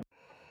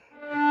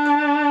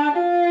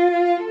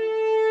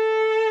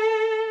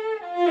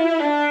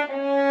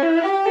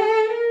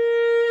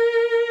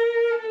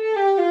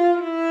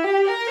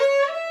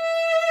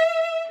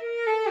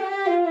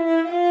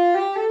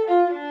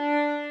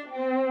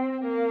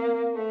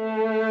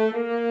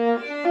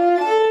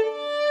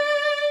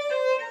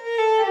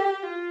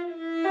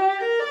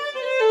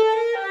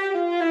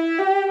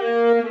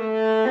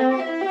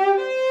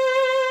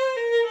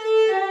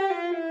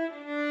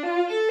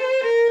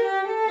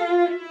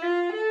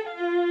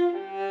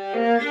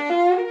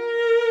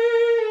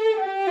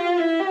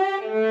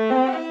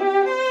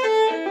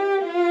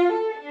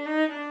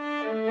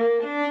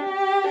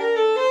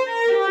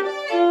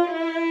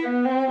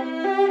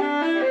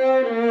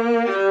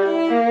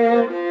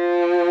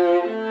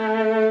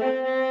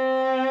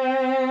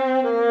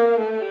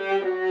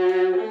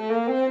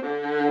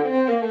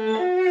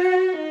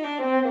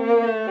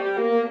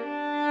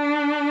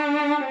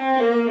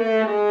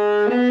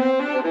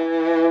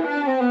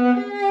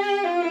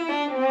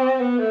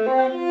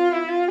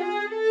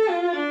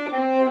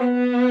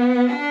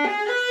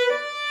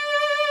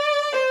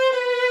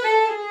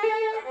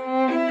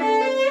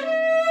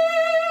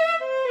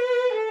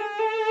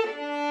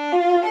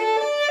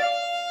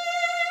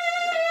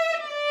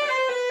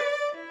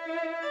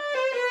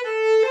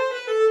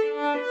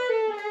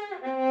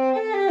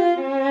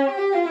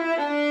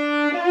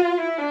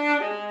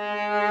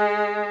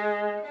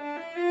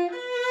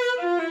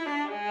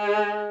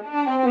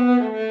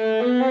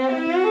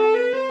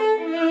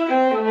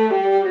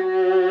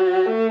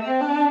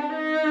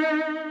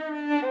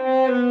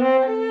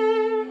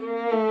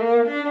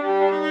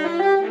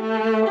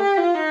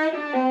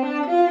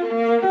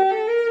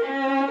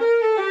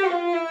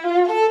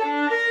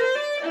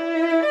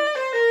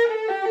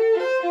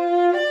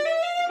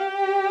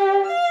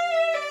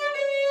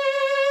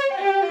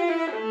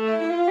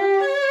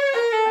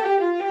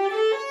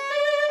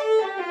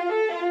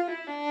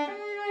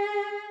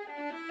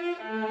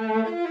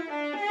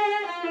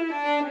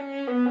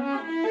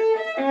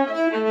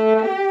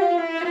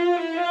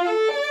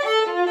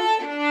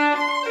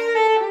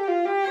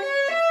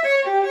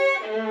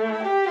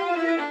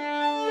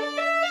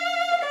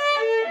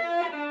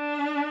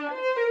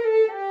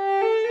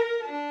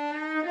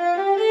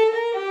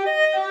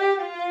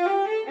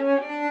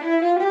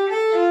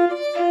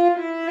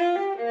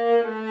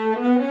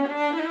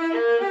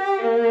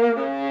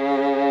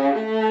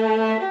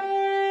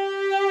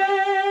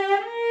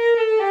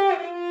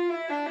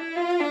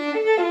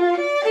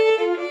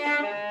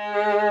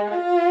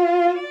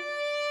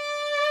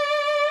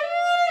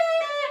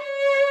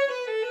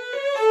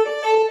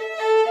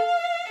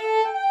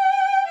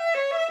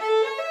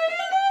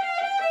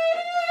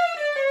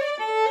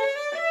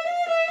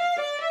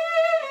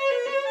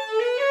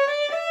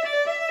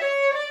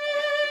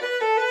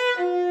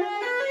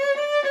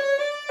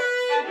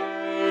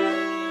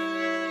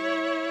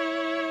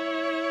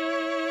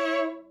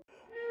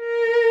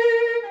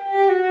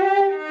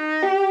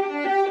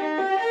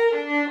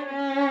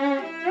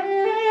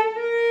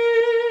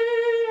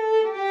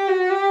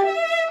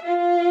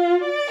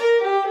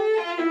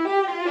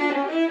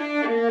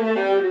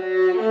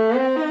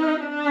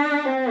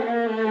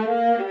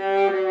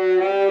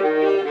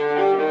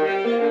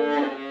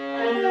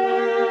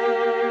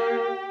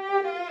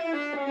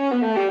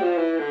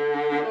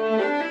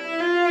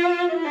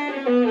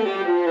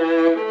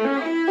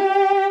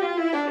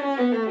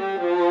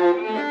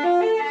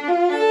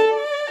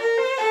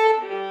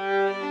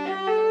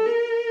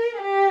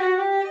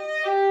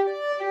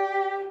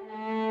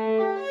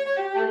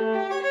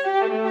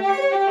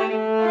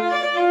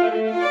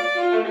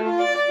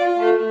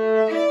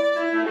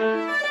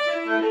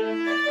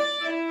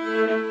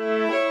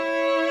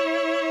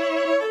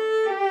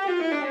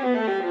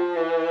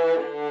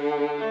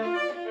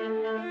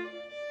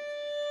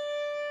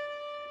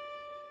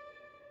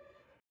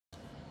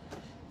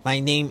 My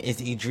name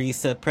is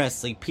Idrissa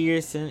Presley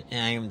Pearson,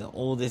 and I am the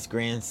oldest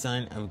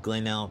grandson of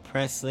Glynnell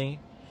Presley.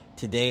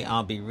 Today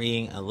I'll be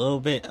reading a little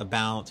bit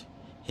about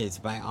his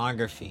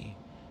biography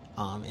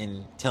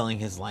and telling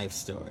his life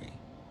story.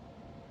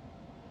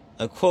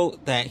 A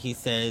quote that he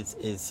says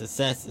is,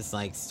 "Success is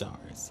like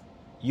stars.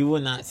 You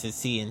will not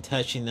succeed in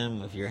touching them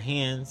with your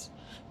hands,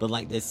 but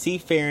like the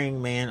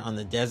seafaring man on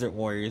the Desert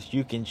Warriors,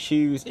 you can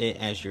choose it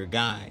as your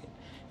guide,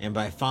 and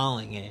by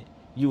following it,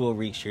 you will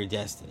reach your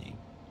destiny."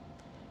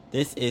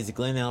 This is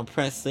Glynnell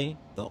Presley,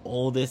 the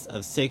oldest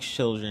of 6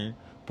 children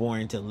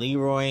born to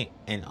Leroy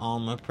and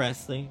Alma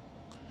Presley.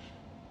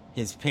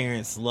 His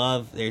parents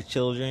loved their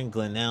children,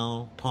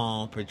 Glynnell,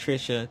 Paul,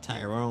 Patricia,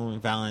 Tyrone,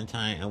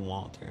 Valentine, and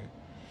Walter.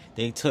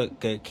 They took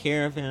good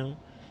care of him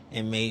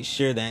and made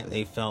sure that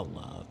they felt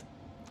loved.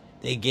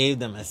 They gave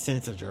them a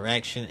sense of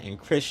direction and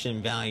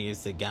Christian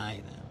values to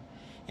guide them.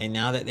 And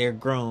now that they're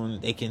grown,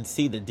 they can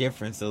see the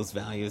difference those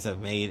values have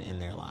made in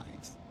their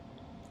lives.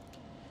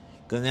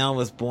 Glynnell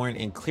was born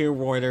in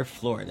Clearwater,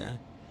 Florida,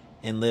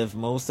 and lived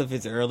most of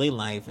his early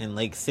life in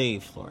Lake City,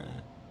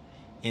 Florida.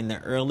 In the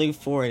early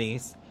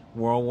 40s,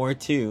 World War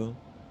II,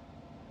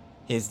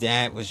 his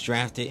dad was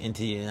drafted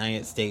into the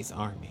United States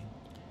Army.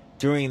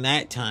 During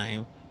that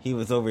time, he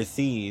was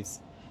overseas.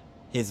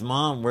 His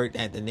mom worked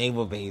at the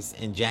naval base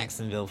in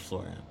Jacksonville,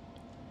 Florida.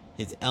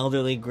 His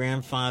elderly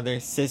grandfather,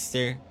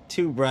 sister,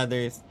 2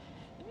 brothers,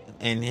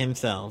 and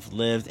himself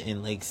lived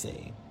in Lake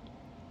City.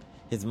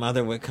 His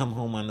mother would come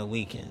home on the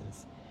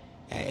weekends.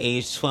 At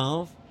age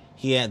 12,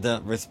 he had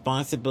the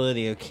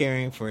responsibility of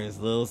caring for his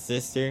little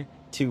sister,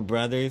 2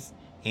 brothers,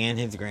 and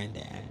his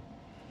granddad.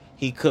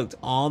 He cooked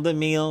all the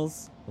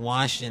meals,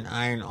 washed and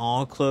ironed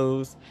all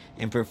clothes,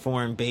 and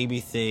performed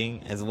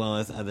babysitting as well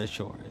as other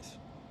chores.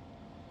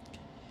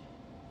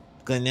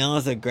 Glynnell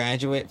is a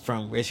graduate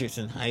from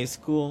Richardson High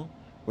School,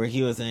 where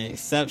he was an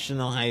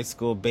exceptional high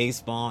school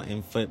baseball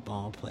and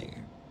football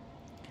player.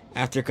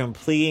 After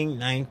completing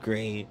 9th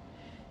grade,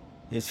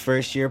 his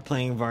first year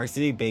playing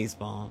varsity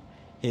baseball,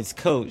 his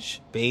coach,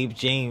 Babe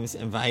James,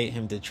 invited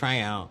him to try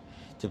out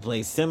to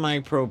play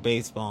semi-pro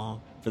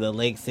baseball for the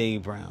Lake City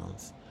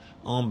Browns,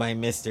 owned by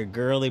Mr.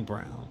 Gurley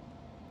Brown.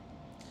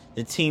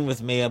 The team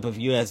was made up of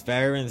U.S.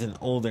 veterans and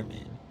older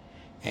men.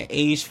 At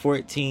age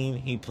 14,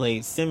 he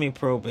played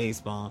semi-pro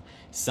baseball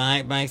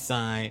side by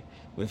side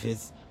with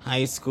his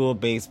high school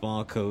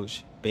baseball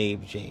coach,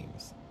 Babe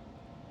James.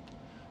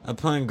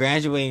 Upon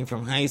graduating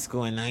from high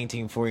school in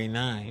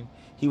 1949,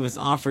 he was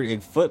offered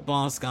a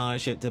football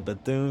scholarship to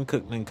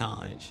Bethune-Cookman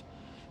College,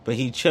 but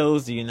he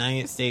chose the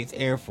United States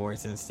Air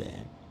Force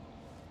instead.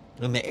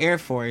 In the Air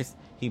Force,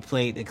 he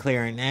played the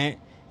clarinet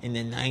in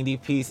the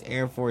 90-piece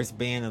Air Force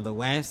Band of the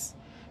West,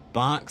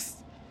 boxed,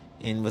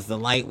 and was the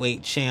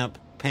lightweight champ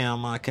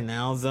Panama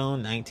Canal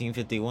Zone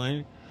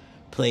 1951,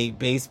 played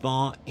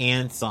baseball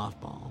and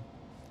softball.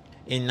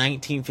 In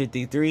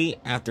 1953,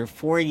 after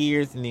 4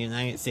 years in the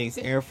United States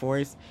Air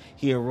Force,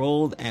 he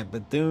enrolled at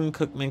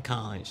Bethune-Cookman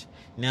College,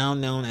 now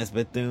known as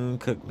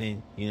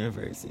Bethune-Cookman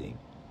University.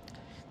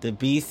 The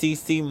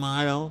BCC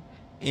motto,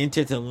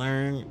 "Enter to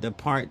learn,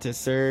 depart to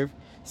serve,"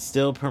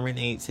 still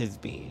permeates his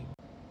being.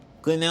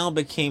 Glynnell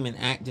became an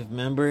active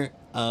member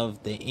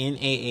of the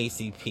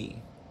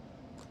NAACP,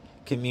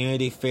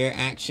 Community Fair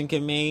Action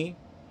Committee,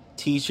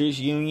 Teachers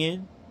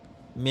Union,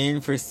 Men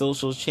for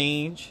Social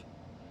Change,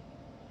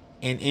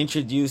 and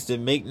introduced the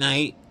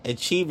McKnight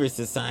Achiever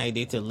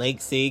Society to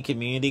Lake City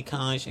Community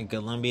College in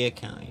Columbia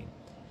County,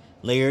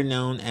 later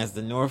known as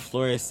the North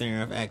Florida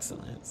Center of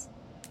Excellence.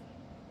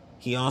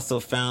 He also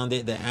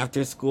founded the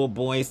After School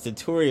Boys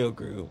Tutorial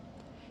Group,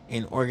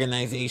 an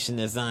organization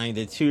designed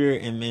to tutor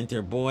and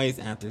mentor boys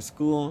after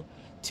school,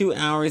 2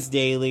 hours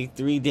daily,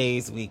 3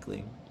 days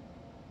weekly.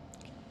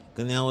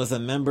 Glynnell was a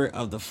member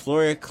of the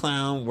Florida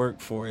Clown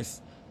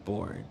Workforce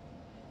Board,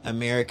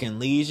 American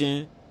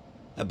Legion,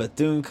 a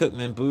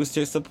Bethune-Cookman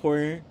booster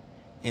supporter,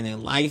 and a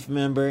life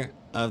member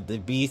of the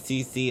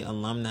BCC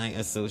Alumni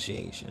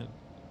Association.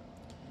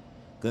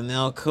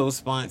 Glynnell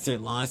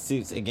co-sponsored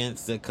lawsuits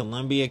against the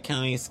Columbia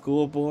County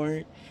School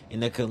Board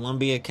and the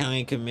Columbia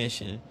County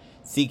Commission,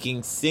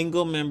 seeking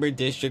single-member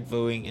district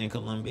voting in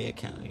Columbia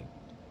County.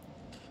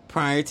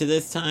 Prior to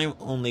this time,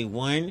 only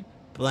one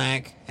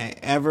black had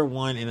ever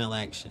won an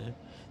election,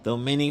 though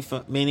many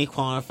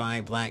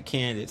qualified black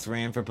candidates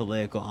ran for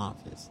political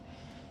office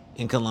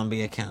in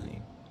Columbia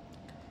County.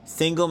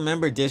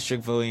 Single-member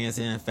district voting is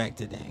in effect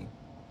today.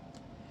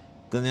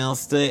 Glynnell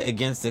stood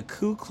against the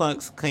Ku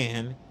Klux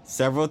Klan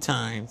several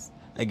times,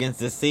 against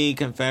the city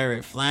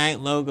Confederate flag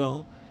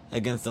logo,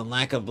 against the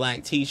lack of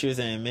black teachers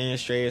and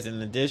administrators in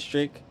the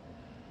district.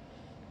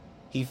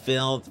 He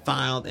filed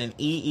an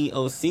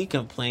EEOC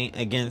complaint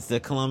against the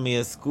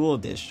Columbia School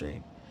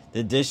District.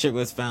 The district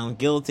was found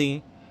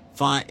guilty,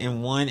 fought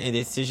and won a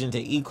decision to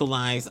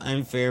equalize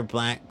unfair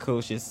black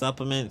coaches'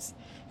 supplements,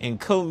 and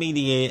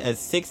co-mediated a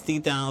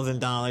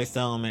 $60,000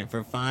 settlement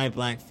for 5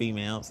 black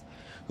females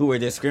who were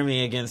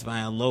discriminated against by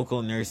a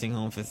local nursing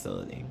home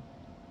facility.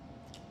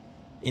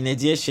 In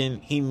addition,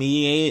 he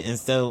mediated and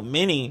settled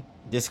many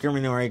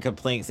discriminatory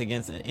complaints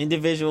against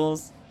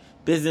individuals,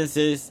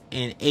 businesses,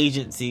 and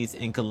agencies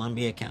in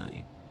Columbia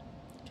County.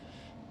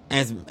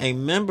 As a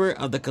member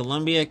of the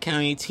Columbia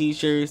County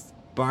Teachers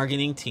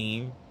Bargaining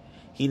Team,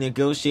 he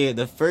negotiated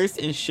the first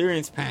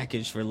insurance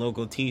package for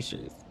local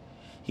teachers.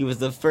 He was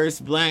the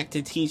first black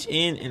to teach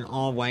in an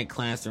all-white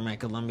classroom at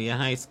Columbia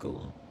High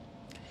School.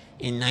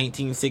 In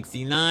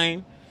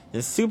 1969,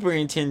 the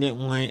superintendent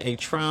wanted a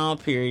trial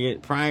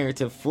period prior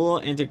to full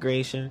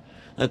integration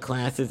of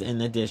classes in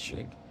the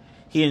district.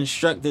 He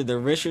instructed the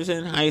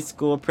Richardson High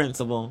School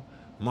principal,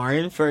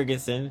 Martin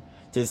Ferguson,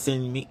 to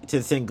send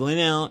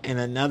Glynnell and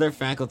another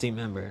faculty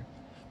member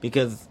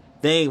because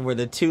they were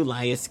the two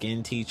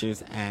lightest-skinned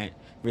teachers at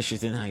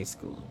Richardson High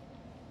School.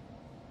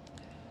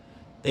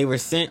 They were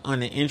sent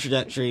on an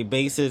introductory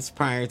basis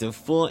prior to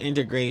full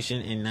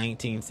integration in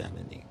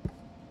 1970.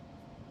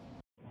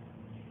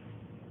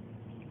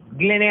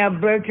 Glynnell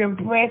Bertram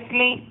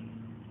Presley,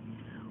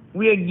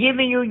 we are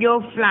giving you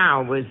your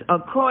flowers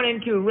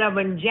according to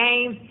Reverend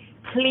James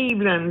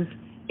Cleveland's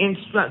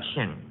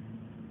instruction.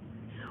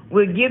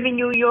 We're giving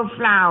you your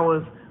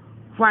flowers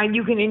while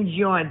you can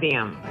enjoy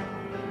them.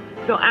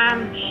 So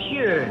I'm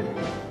sure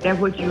that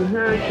what you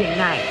heard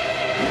tonight,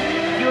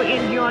 you're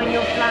enjoying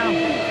your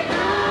flowers.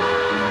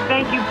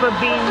 Thank you for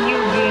being you,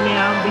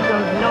 Glynnell,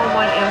 because no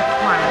one else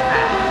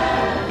qualifies.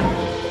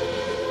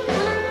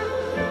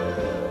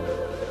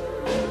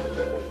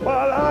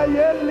 While I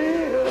yet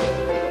live,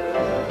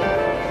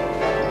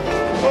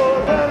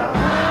 oh, that I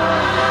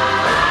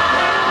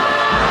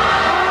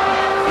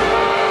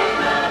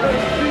can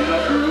see the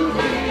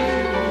beauty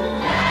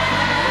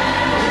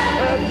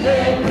and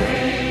take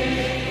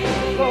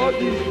Lord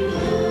Jesus.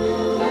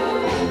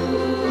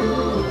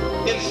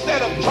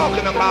 Instead of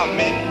talking about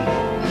me,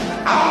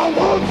 I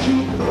want to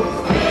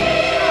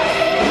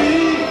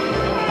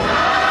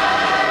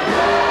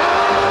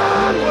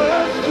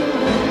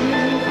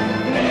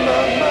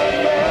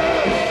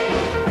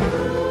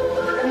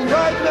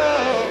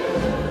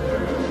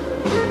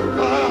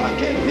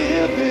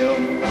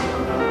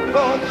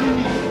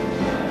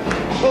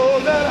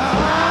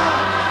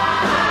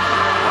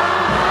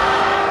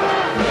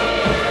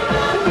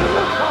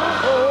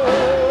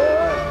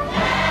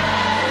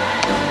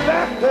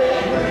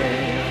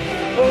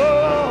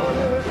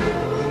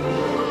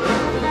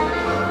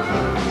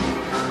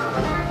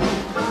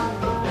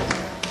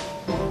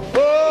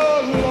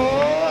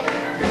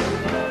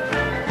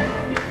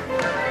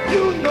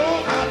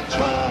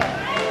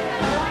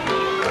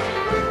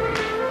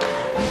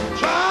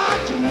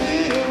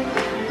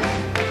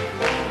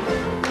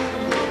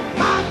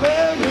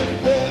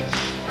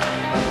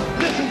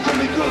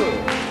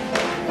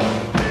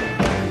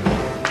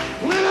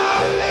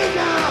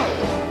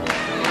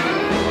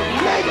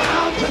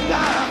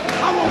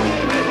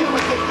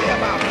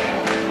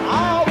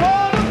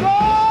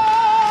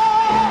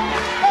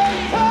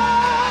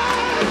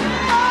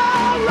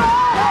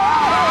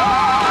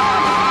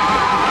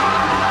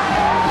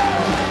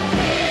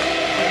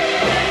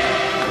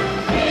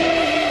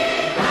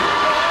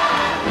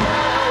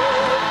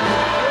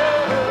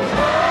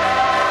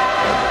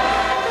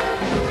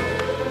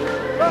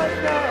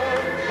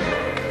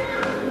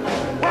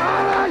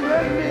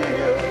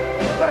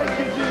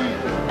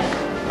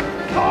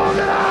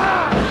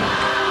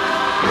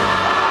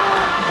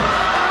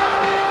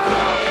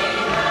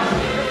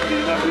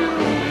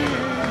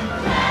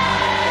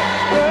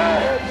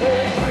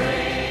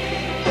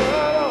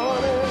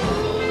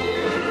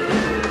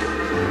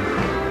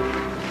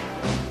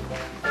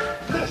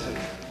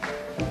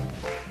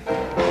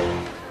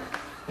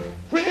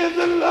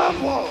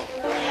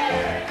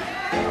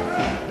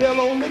they'll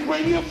only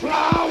bring you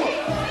flowers.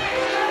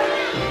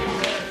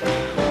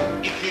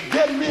 If you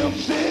get real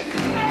sick,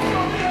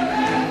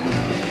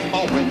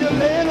 or when you're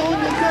laying on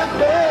your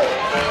deathbed.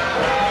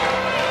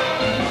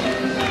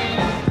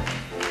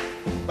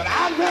 But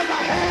I'd rather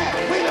have,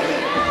 wait a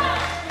minute,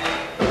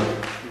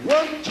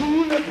 one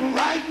tulip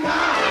right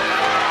now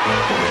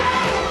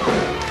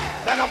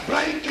than a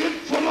blanket